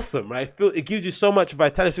fucking awesome, right? It gives you so much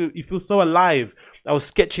vitality. You feel so alive. I was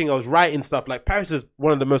sketching, I was writing stuff. Like, Paris is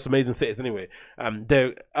one of the most amazing cities anyway.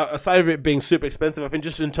 Aside of it being super expensive, I think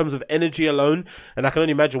just in terms of energy alone, and I can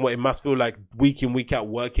only imagine what it must feel like week in, week out,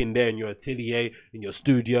 working there in your atelier, in your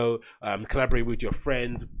studio, collaborating with your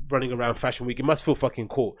friends, running around Fashion Week. It must feel fucking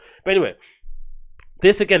cool. But anyway,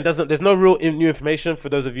 this again there's no real new information for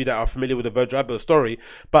those of you that are familiar with the Virgil Abloh story,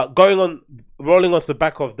 but rolling onto the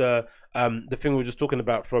back of the thing we were just talking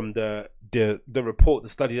about from the report, the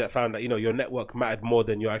study that found that, you know, your network mattered more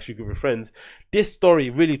than your actual group of friends. This story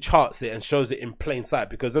really charts it and shows it in plain sight,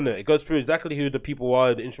 because it goes through exactly who the people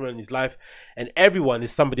are, the instrument in his life, and everyone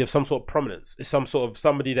is somebody of some sort of prominence. It's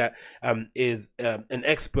somebody that is an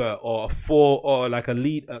expert or like a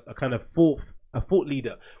lead, a kind of thought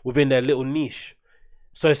leader within their little niche.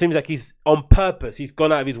 So it seems like he's on purpose. He's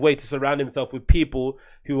gone out of his way to surround himself with people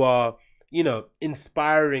who are, you know,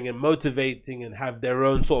 inspiring and motivating and have their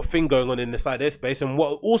own sort of thing going on inside their space. And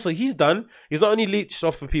what also he's done, he's not only leached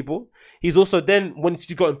off for people, he's also then, once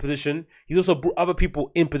he got in position, he's also brought other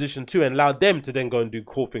people in position too and allowed them to then go and do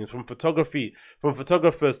cool things, from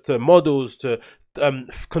photographers to models to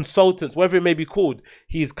consultants, whatever it may be called.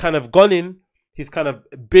 He's kind of gone in. He's kind of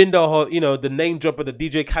been the whole, you know, the name drop of the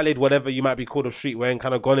DJ Khaled, whatever you might be called, of streetwear, and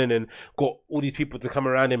kind of gone in and got all these people to come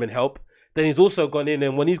around him and help. Then he's also gone in,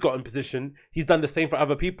 and when he's got in position, he's done the same for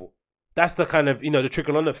other people. That's the kind of, you know, the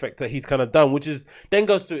trickle on effect that he's kind of done, which is then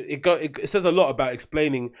goes to it says a lot about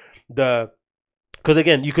explaining because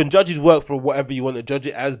again, you can judge his work for whatever you want to judge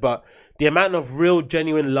it as, but the amount of real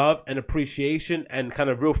genuine love and appreciation and kind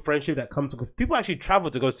of real friendship that comes to people actually travel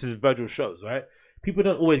to go to his Virgil shows, right? People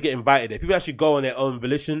don't always get invited there. People actually go on their own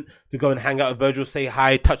volition to go and hang out with Virgil, say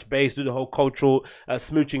hi, touch base, do the whole cultural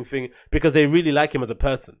smooching thing, because they really like him as a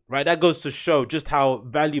person, right? That goes to show just how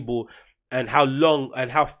valuable and how long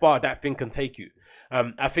and how far that thing can take you.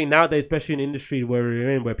 I think nowadays, especially in the industry where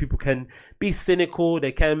we're in, where people can be cynical,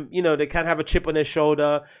 they can, you know, they can have a chip on their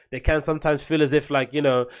shoulder. They can sometimes feel as if, like, you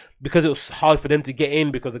know, because it was hard for them to get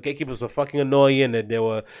in because the gatekeepers were fucking annoying and they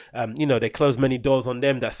were, you know, they closed many doors on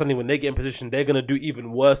them, that suddenly when they get in position, they're going to do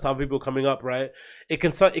even worse to other people coming up, right? It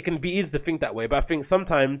can be easy to think that way, but I think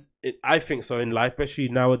sometimes, I think so in life, especially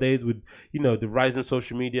nowadays with, you know, the rise in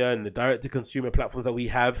social media and the direct to consumer platforms that we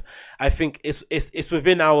have, I think it's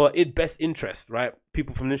within our best interest, right?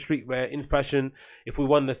 people from the streetwear in fashion, if we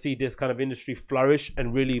want to see this kind of industry flourish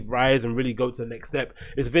and really rise and really go to the next step,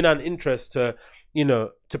 it's been our interest to, you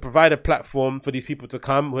know, to provide a platform for these people to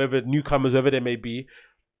come, whoever newcomers, whoever they may be,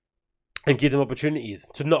 and give them opportunities,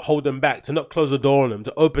 to not hold them back, to not close the door on them,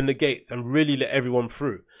 to open the gates and really let everyone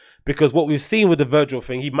through. Because what we've seen with the Virgil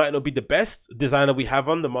thing, he might not be the best designer we have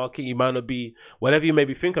on the market. He might not be whatever you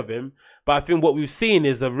maybe think of him. But I think what we've seen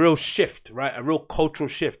is a real shift, right? A real cultural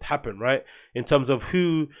shift happen, right? In terms of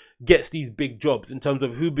who gets these big jobs, in terms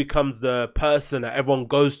of who becomes the person that everyone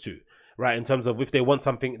goes to, right? In terms of if they want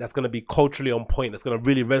something that's going to be culturally on point, that's going to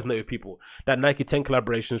really resonate with people. That Nike 10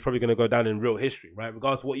 collaboration is probably going to go down in real history, right?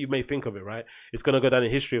 Regardless of what you may think of it, right? It's going to go down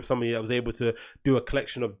in history of somebody that was able to do a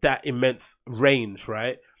collection of that immense range,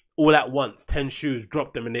 right? All at once, 10 shoes,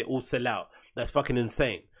 drop them and they all sell out. That's fucking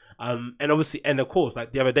insane. And obviously, and of course,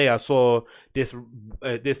 like the other day I saw this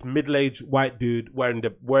this middle-aged white dude wearing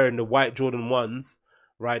the white Jordan 1s,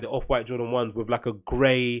 right? The off-white Jordan 1s with like a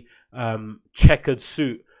grey checkered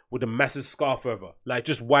suit with a massive scarf over, like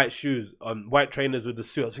just white shoes on white trainers with the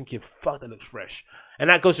suit. I was thinking, fuck, that looks fresh. And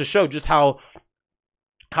that goes to show just how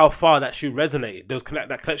far that shoe resonated.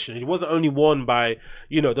 That collection, it wasn't only worn by,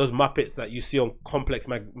 you know, those Muppets that you see on complex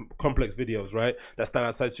videos, right? That stand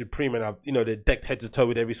outside Supreme and have, you know, they're decked head to toe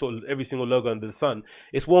with every single logo under the sun.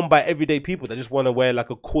 It's worn by everyday people that just want to wear like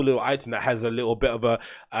a cool little item that has a little bit of a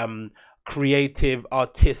creative,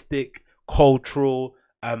 artistic, cultural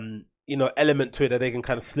you know, element to it that they can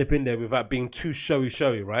kind of slip in there without being too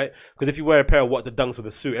showy, right? Because if you wear a pair of What the Dunks with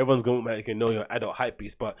a suit, everyone's going to automatically know you're an adult hype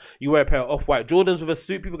beast. But you wear a pair of off-white Jordans with a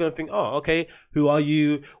suit, people are going to think, oh, okay, who are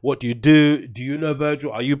you? What do you do? Do you know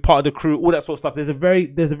Virgil? Are you part of the crew? All that sort of stuff. There's a very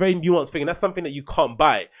nuanced thing, and that's something that you can't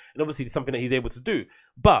buy. And obviously it's something that he's able to do.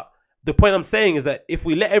 But the point I'm saying is that if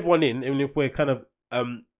we let everyone in, and if we're kind of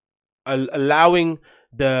allowing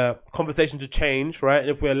the conversation to change, right? And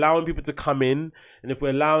if we're allowing people to come in, and if we're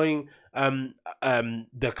allowing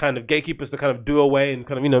the kind of gatekeepers to kind of do away and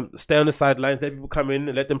kind of, you know, stay on the sidelines, let people come in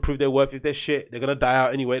and let them prove their worth. If they're shit, they're gonna die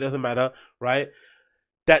out anyway, it doesn't matter, right?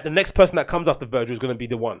 That the next person that comes after Virgil is gonna be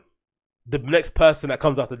the one. The next person that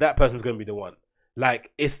comes after that person is gonna be the one.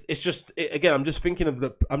 Like it's just again, I'm just thinking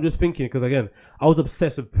because again, I was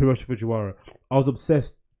obsessed with Hiroshi Fujiwara. I was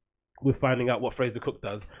obsessed with finding out what Fraser Cook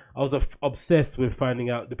does. I was obsessed with finding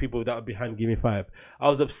out the people that are behind Give Me Five. I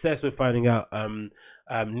was obsessed with finding out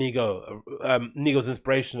Nigo's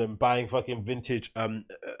inspiration and buying fucking vintage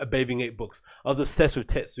Bathing Ape books. I was obsessed with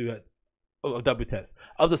Tetsu of WTES.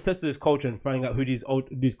 I was obsessed with his culture and finding out who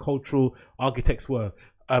these cultural architects were.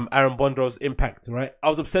 Aaron Bondro's impact, right? I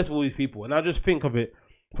was obsessed with all these people, and I just think of it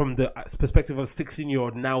from the perspective of a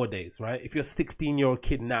 16-year-old nowadays, right? If you're a 16-year-old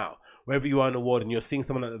kid now, wherever you are in the world, and you're seeing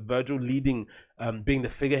someone like Virgil leading, being the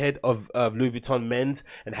figurehead of Louis Vuitton men's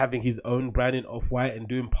and having his own brand in Off-White and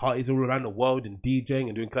doing parties all around the world and DJing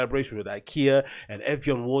and doing collaboration with IKEA and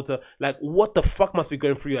Evian Water, like what the fuck must be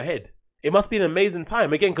going through your head? It must be an amazing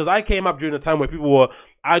time. Again, because I came up during a time where people were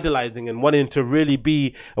idolizing and wanting to really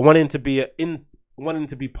be, wanting to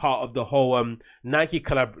be part of the whole Nike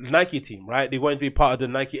team, right? They wanted to be part of the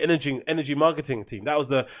Nike energy marketing team. That was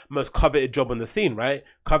the most coveted job on the scene, right?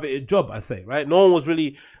 Coveted job, I say, right? No one was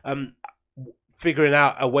really figuring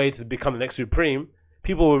out a way to become the next Supreme.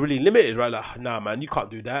 People were really limited, right? Like, nah, man, you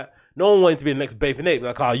can't do that. No one wanted to be the next Bathing Ape.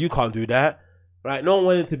 Like, oh, you can't do that, right? No one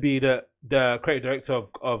wanted to be the creative director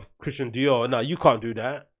of Christian Dior. No, you can't do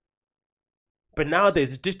that. But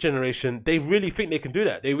nowadays, this generation, they really think they can do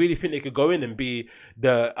that. They really think they could go in and be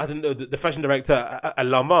the, I don't know, the fashion director at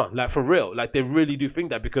La Mer, like for real. Like they really do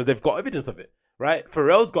think that because they've got evidence of it, right?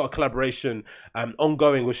 Pharrell's got a collaboration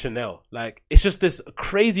ongoing with Chanel. Like it's just this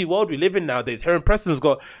crazy world we live in nowadays. Heron Preston's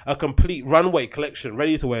got a complete runway collection,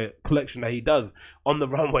 ready to wear collection that he does on the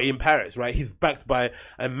runway in Paris, right? He's backed by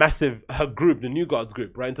a massive group, the New Guards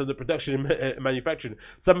group, right? In terms of production and manufacturing.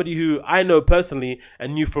 Somebody who I know personally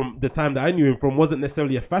and knew from the time that I knew him from wasn't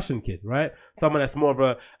necessarily a fashion kid, right? Someone that's more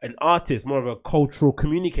of an artist, more of a cultural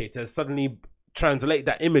communicator, suddenly translate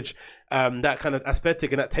that image, that kind of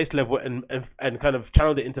aesthetic and that taste level and kind of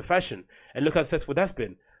channeled it into fashion. And look how successful that's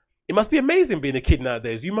been. It must be amazing being a kid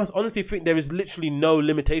nowadays. You must honestly think there is literally no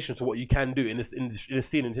limitations to what you can do in this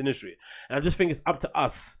scene, in this industry. And I just think it's up to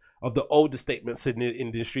us of the older statements in the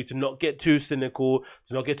industry to not get too cynical,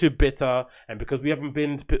 to not get too bitter, and because we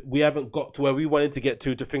haven't got to where we wanted to get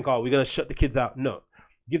to think, oh, we're gonna shut the kids out. No,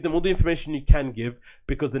 give them all the information you can give,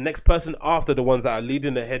 because the next person after the ones that are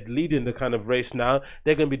leading the kind of race now,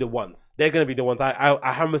 they're gonna be the ones. They're gonna be the ones. I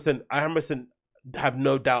 100% have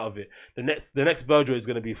no doubt of it. The next Virgil is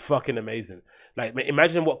gonna be fucking amazing. Like,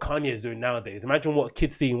 imagine what Kanye is doing nowadays. Imagine what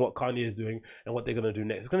kids seeing what Kanye is doing and what they're going to do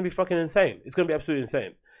next. It's going to be fucking insane. It's going to be absolutely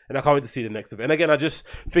insane. And I can't wait to see the next of it. And again, I just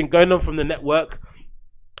think going on from the network,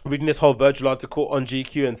 reading this whole Virgil article on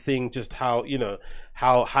GQ and seeing just how, you know,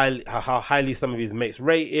 how highly some of his mates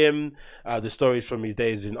rate him, the stories from his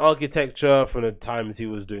days in architecture, from the times he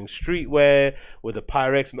was doing streetwear with the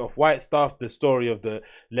Pyrex and Off-White stuff, the story of the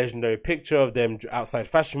legendary picture of them outside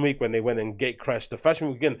Fashion Week when they went and gate crashed the Fashion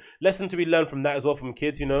Week. Again, lesson to be learned from that as well from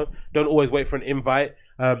kids, you know, don't always wait for an invite.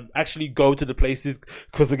 Actually go to the places,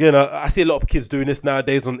 because again, I see a lot of kids doing this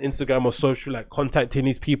nowadays on Instagram or social, like contacting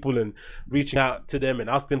these people and reaching out to them and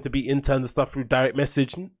asking them to be interns and stuff through direct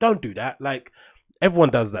message. Don't do that. Like,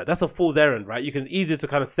 everyone does that. That's a fool's errand, right? You can easier to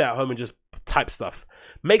kind of sit at home and just type stuff.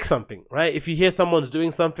 Make something, right? If you hear someone's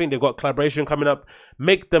doing something, they've got collaboration coming up,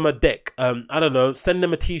 make them a deck. I don't know, send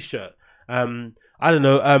them a t-shirt. I don't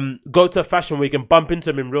know, go to a Fashion Week and bump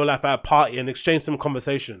into them in real life at a party and exchange some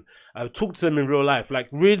conversation. Talk to them in real life, like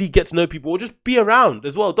really get to know people, or just be around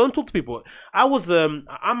as well. Don't talk to people.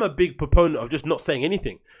 I'm a big proponent of just not saying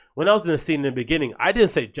anything. When I was in the scene in the beginning, I didn't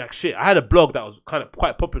say jack shit. I had a blog that was kind of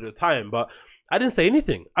quite popular at the time, but I didn't say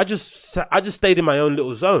anything. I just stayed in my own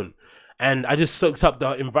little zone. And I just soaked up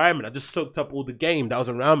the environment. I just soaked up all the game that was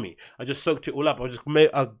around me. I just soaked it all up. I was just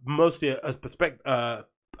mostly a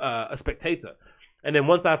spectator. And then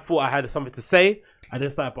once I thought I had something to say, I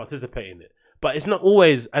then started participating in it. But it's not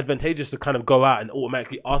always advantageous to kind of go out and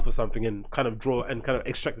automatically ask for something and kind of draw and kind of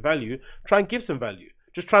extract value. Try and give some value.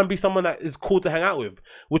 Just try and be someone that is cool to hang out with,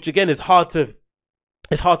 which again is hard to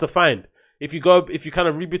find. If you kind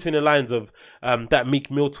of read between the lines of that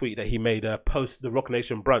Meek Mill tweet that he made post the Rock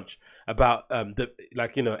Nation brunch about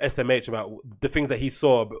SMH, about the things that he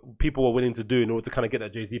saw people were willing to do in order to kind of get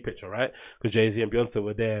that Jay-Z picture, right? Because Jay-Z and Beyonce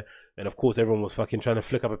were there, and of course everyone was fucking trying to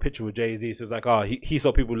flick up a picture with Jay-Z. So it's like, oh, he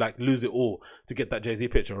saw people like lose it all to get that Jay-Z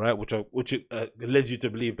picture, right? Which leads you to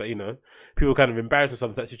believe that, you know, people kind of embarrass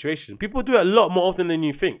themselves in that situation. People do it a lot more often than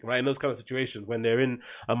you think, right? In those kind of situations, when they're in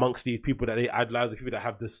amongst these people that they idolize, the people that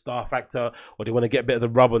have the star factor, or they want to get a bit of the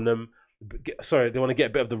rub on them. They want to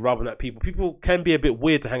get a bit of the rub on that people. People can be a bit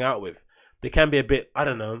weird to hang out with. They can be a bit, I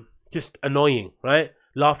don't know, just annoying, right?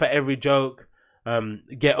 Laugh at every joke,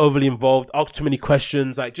 get overly involved, ask too many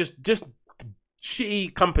questions, like just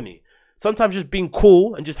shitty company. Sometimes just being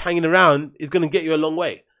cool and just hanging around is going to get you a long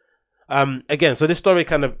way. Again, so this story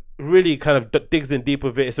kind of really digs in deep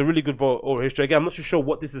with it. It's a really good oral history. Again, I'm not too sure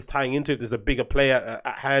what this is tying into, if there's a bigger player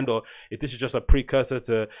at hand, or if this is just a precursor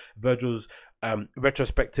to Virgil's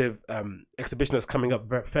retrospective exhibition that's coming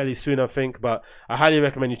up fairly soon, I think. But I highly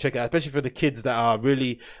recommend you check it out, especially for the kids that are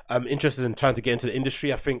really interested in trying to get into the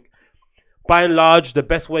industry. I think by and large, the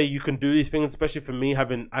best way you can do these things, especially for me,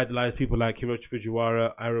 having idolized people like Hiroshi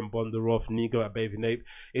Fujiwara, Aaron Bondaroff, Nigo at Baby Nape,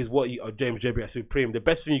 is James JB at Supreme. The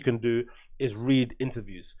best thing you can do is read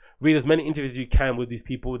interviews. Read as many interviews as you can with these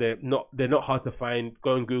people. They're not hard to find.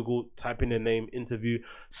 Go on Google, type in their name, interview,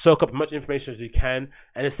 soak up as much information as you can,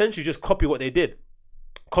 and essentially just copy what they did.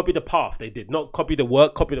 Copy the path they did, not copy the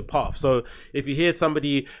work, copy the path. So if you hear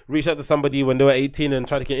somebody reach out to somebody when they were 18 and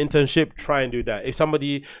try to get an internship, try and do that. If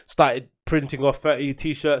somebody started printing off 30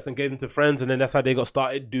 t-shirts and gave them to friends and then that's how they got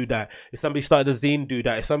started, do that. If somebody started a zine, do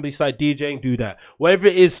that. If somebody started DJing, do that. Whatever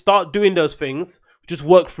it is, start doing those things, just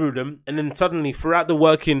work through them, and then suddenly throughout the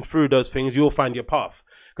working through those things, you'll find your path.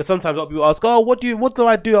 Because sometimes a lot of people ask, oh, what do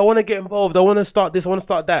I do? I want to get involved. I want to start this. I want to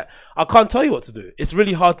start that. I can't tell you what to do. It's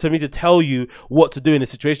really hard to me to tell you what to do in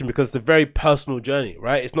this situation because it's a very personal journey,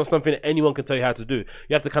 right? It's not something that anyone can tell you how to do.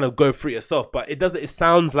 You have to kind of go through it yourself. But it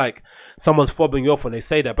sounds like someone's fobbing you off when they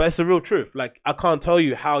say that. But it's the real truth. Like, I can't tell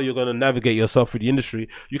you how you're going to navigate yourself through the industry.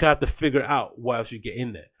 You can have to figure out what else you get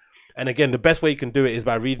in there. And again, the best way you can do it is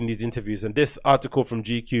by reading these interviews. And this article from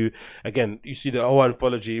GQ, again, you see the whole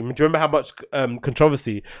anthology. I mean, do you remember how much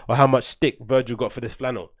controversy or how much stick Virgil got for this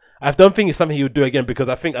flannel? I don't think it's something he would do again, because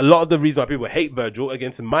I think a lot of the reason why people hate Virgil,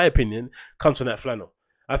 against in my opinion, comes from that flannel.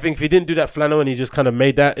 I think if he didn't do that flannel and he just kind of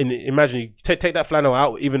made that, and imagine you take that flannel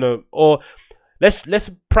out, even though, or let's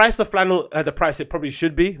price the flannel at the price it probably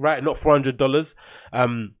should be, right? Not $400.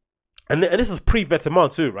 And this is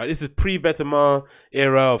pre-Vetements too, right? This is pre-Vetements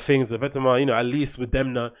era of things. Vetements, you know, at least with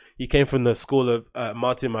Demna, he came from the school of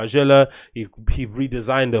Martin Margiela. He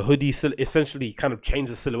redesigned the hoodie. Essentially, he kind of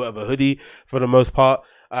changed the silhouette of a hoodie for the most part.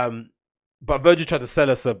 But Virgil tried to sell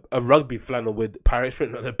us a rugby flannel with Pirates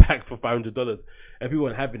print on the back for $500, and people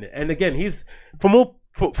weren't having it. And again, he's from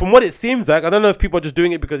what it seems like, I don't know if people are just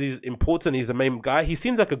doing it because he's important, he's the main guy. He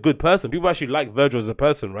seems like a good person. People actually like Virgil as a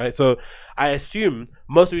person, right? So I assume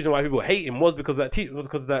most of the reason why people hate him was because of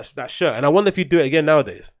that shirt. And I wonder if he'd do it again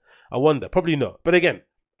nowadays. I wonder. Probably not. But again,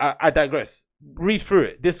 I digress. read through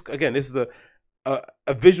it. This is a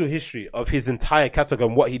visual history of his entire catalog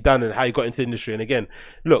and what he done and how he got into the industry. And again,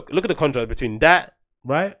 look at the contrast between that,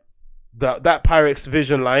 right? That Pyrex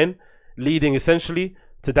Vision line leading essentially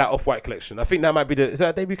to that Off-White collection. I think that might be is that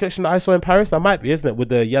a debut collection that I saw in Paris? That might be, isn't it? With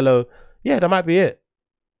the yellow. Yeah, that might be it.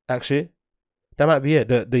 Actually, that might be it.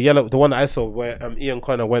 The yellow, the one that I saw where Ian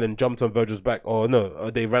Connor went and jumped on Virgil's back, or no,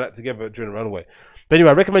 or they ran out together during a runaway. But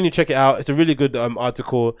anyway, I recommend you check it out. It's a really good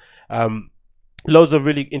article. Loads of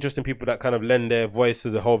really interesting people that kind of lend their voice to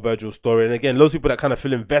the whole Virgil story. And again, loads of people that kind of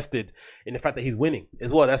feel invested in the fact that he's winning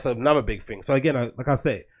as well. That's another big thing. So again, like I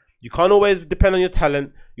say, you can't always depend on your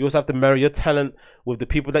talent. You also have to marry your talent with the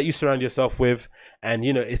people that you surround yourself with. And,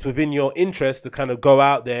 you know, it's within your interest to kind of go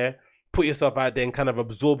out there, put yourself out there and kind of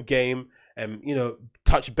absorb game and, you know,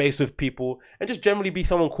 touch base with people and just generally be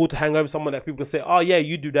someone cool to hang over, someone that people can say, oh yeah,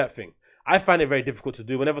 you do that thing. I find it very difficult to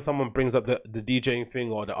do. Whenever someone brings up the DJing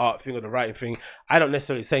thing or the art thing or the writing thing, I don't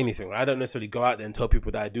necessarily say anything. Right? I don't necessarily go out there and tell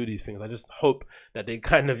people that I do these things. I just hope that they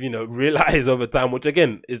kind of, you know, realize over time, which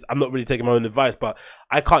again is, I'm not really taking my own advice, but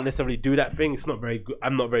I can't necessarily do that thing. It's not very good.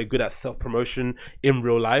 I'm not very good at self-promotion in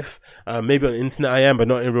real life. Maybe on the internet I am, but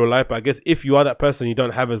not in real life. But I guess if you are that person, you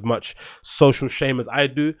don't have as much social shame as I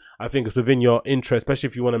do. I think it's within your interest, especially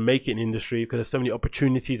if you want to make it in the industry, because there's so many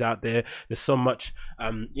opportunities out there. There's so much,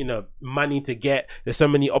 you know, money to get. There's so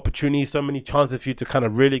many opportunities, so many chances for you to kind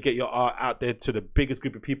of really get your art out there to the biggest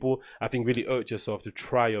group of people. I think really owe it to yourself to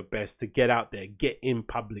try your best to get out there, get in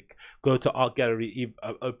public, go to art gallery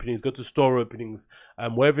openings, go to store openings,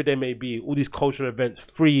 wherever they may be, all these cultural events,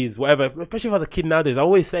 freeze, whatever. Especially if I was a kid nowadays, I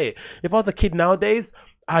always say it. If I was a kid nowadays,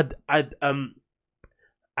 I'd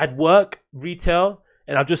work retail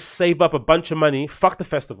and I'll just save up a bunch of money. Fuck the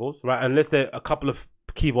festivals, right? Unless there are a couple of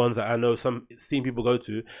key ones that I know some seen people go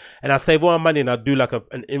to, and I save all my money and I do like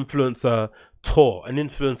an influencer tour, an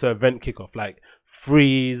influencer event kickoff, like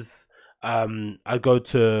Freeze. I go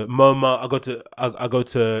to MoMA. I go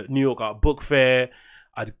to New York Art Book Fair.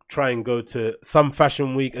 I'd try and go to some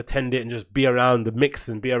fashion week, attend it, and just be around the mix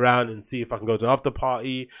and be around and see if I can go to an after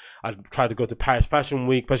party. I'd try to go to Paris Fashion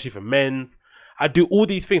Week, especially for men's. I do all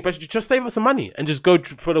these things, but just save up some money and just go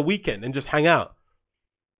for the weekend and just hang out.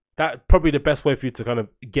 That's probably the best way for you to kind of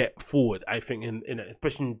get forward, I think, in it,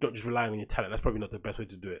 especially not just relying on your talent. That's probably not the best way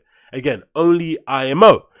to do it. Again, only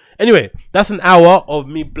IMO. Anyway, that's an hour of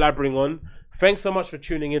me blabbering on. Thanks so much for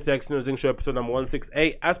tuning into Agostinho Zinga Show episode number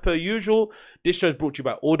 168. As per usual, this show is brought to you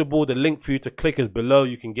by Audible. The link for you to click is below.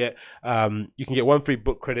 You can get 1 free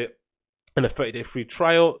book credit and a 30-day free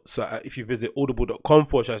trial. So if you visit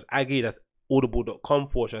audible.com/Aggie, that's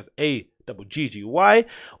audible.com/AGGY.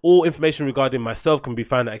 All information regarding myself can be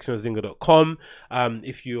found at agostinhozinga.com.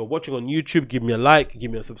 If you're watching on YouTube, give me a like,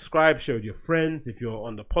 give me a subscribe, share with your friends. If you're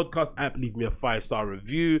on the podcast app, leave me a 5-star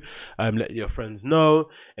review, let your friends know,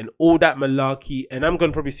 and all that malarkey. And I'm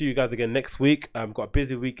going to probably see you guys again next week. I've got a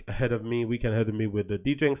busy weekend ahead of me with the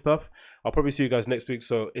DJing stuff. I'll probably see you guys next week.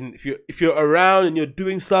 So if you're around and you're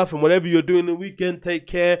doing stuff and whatever you're doing the weekend, take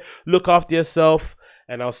care, look after yourself.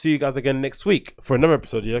 And I'll see you guys again next week for another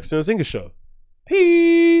episode of the Agostinho Zinga Show.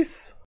 Peace!